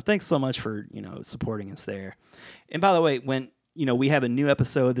 Thanks so much for, supporting us there. And by the way, when, we have a new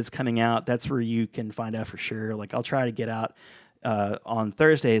episode that's coming out, that's where you can find out for sure. Like I'll try to get out on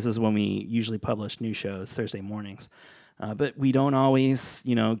Thursdays is when we usually publish new shows, Thursday mornings. But we don't always,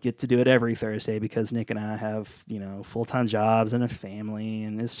 get to do it every Thursday because Nick and I have, full-time jobs and a family,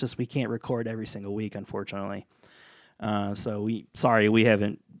 and it's just we can't record every single week, unfortunately. So we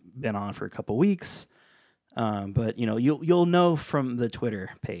haven't been on for a couple weeks. But you'll know from the Twitter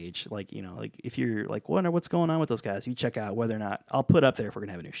page, like if you're like wondering what's going on with those guys, you check out whether or not I'll put up there if we're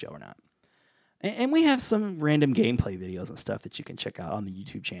gonna have a new show or not. And we have some random gameplay videos and stuff that you can check out on the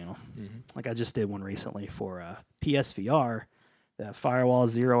YouTube channel. Mm-hmm. Like I just did one recently for PSVR, the Firewall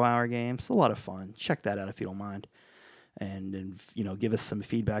 0 Hour game. It's a lot of fun. Check that out if you don't mind, and give us some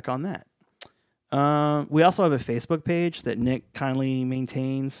feedback on that. We also have a Facebook page that Nick kindly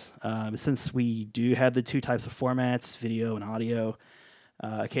maintains. Since we do have the 2 types of formats, video and audio,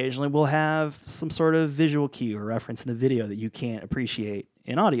 occasionally we'll have some sort of visual cue or reference in the video that you can't appreciate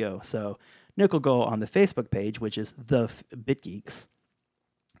in audio. So Nick will go on the Facebook page, which is The Bit Geeks,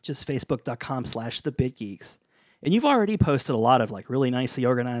 just facebook.com/The Bit Geeks. And you've already posted a lot of like really nicely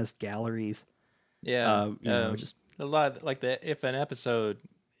organized galleries. Yeah. Just a lot like that. If an episode,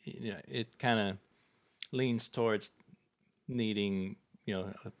 it kind of leans towards needing,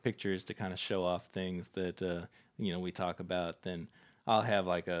 pictures to kind of show off things that, we talk about, then I'll have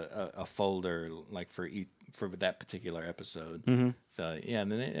like a folder like for that particular episode. Mm-hmm. So yeah,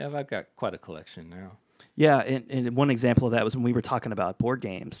 and then I've got quite a collection now. Yeah, and one example of that was when we were talking about board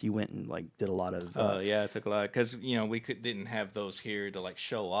games. You went and like did a lot of. I took a lot because we didn't have those here to like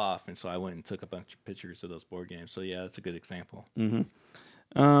show off, and so I went and took a bunch of pictures of those board games. So yeah, that's a good example.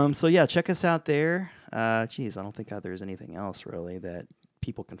 Mm-hmm. So yeah, check us out there. I don't think there's anything else really that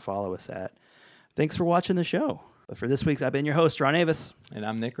people can follow us at. Thanks for watching the show. But for this week's, I've been your host, Ron Avis. And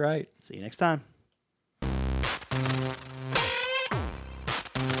I'm Nick Wright. See you next time.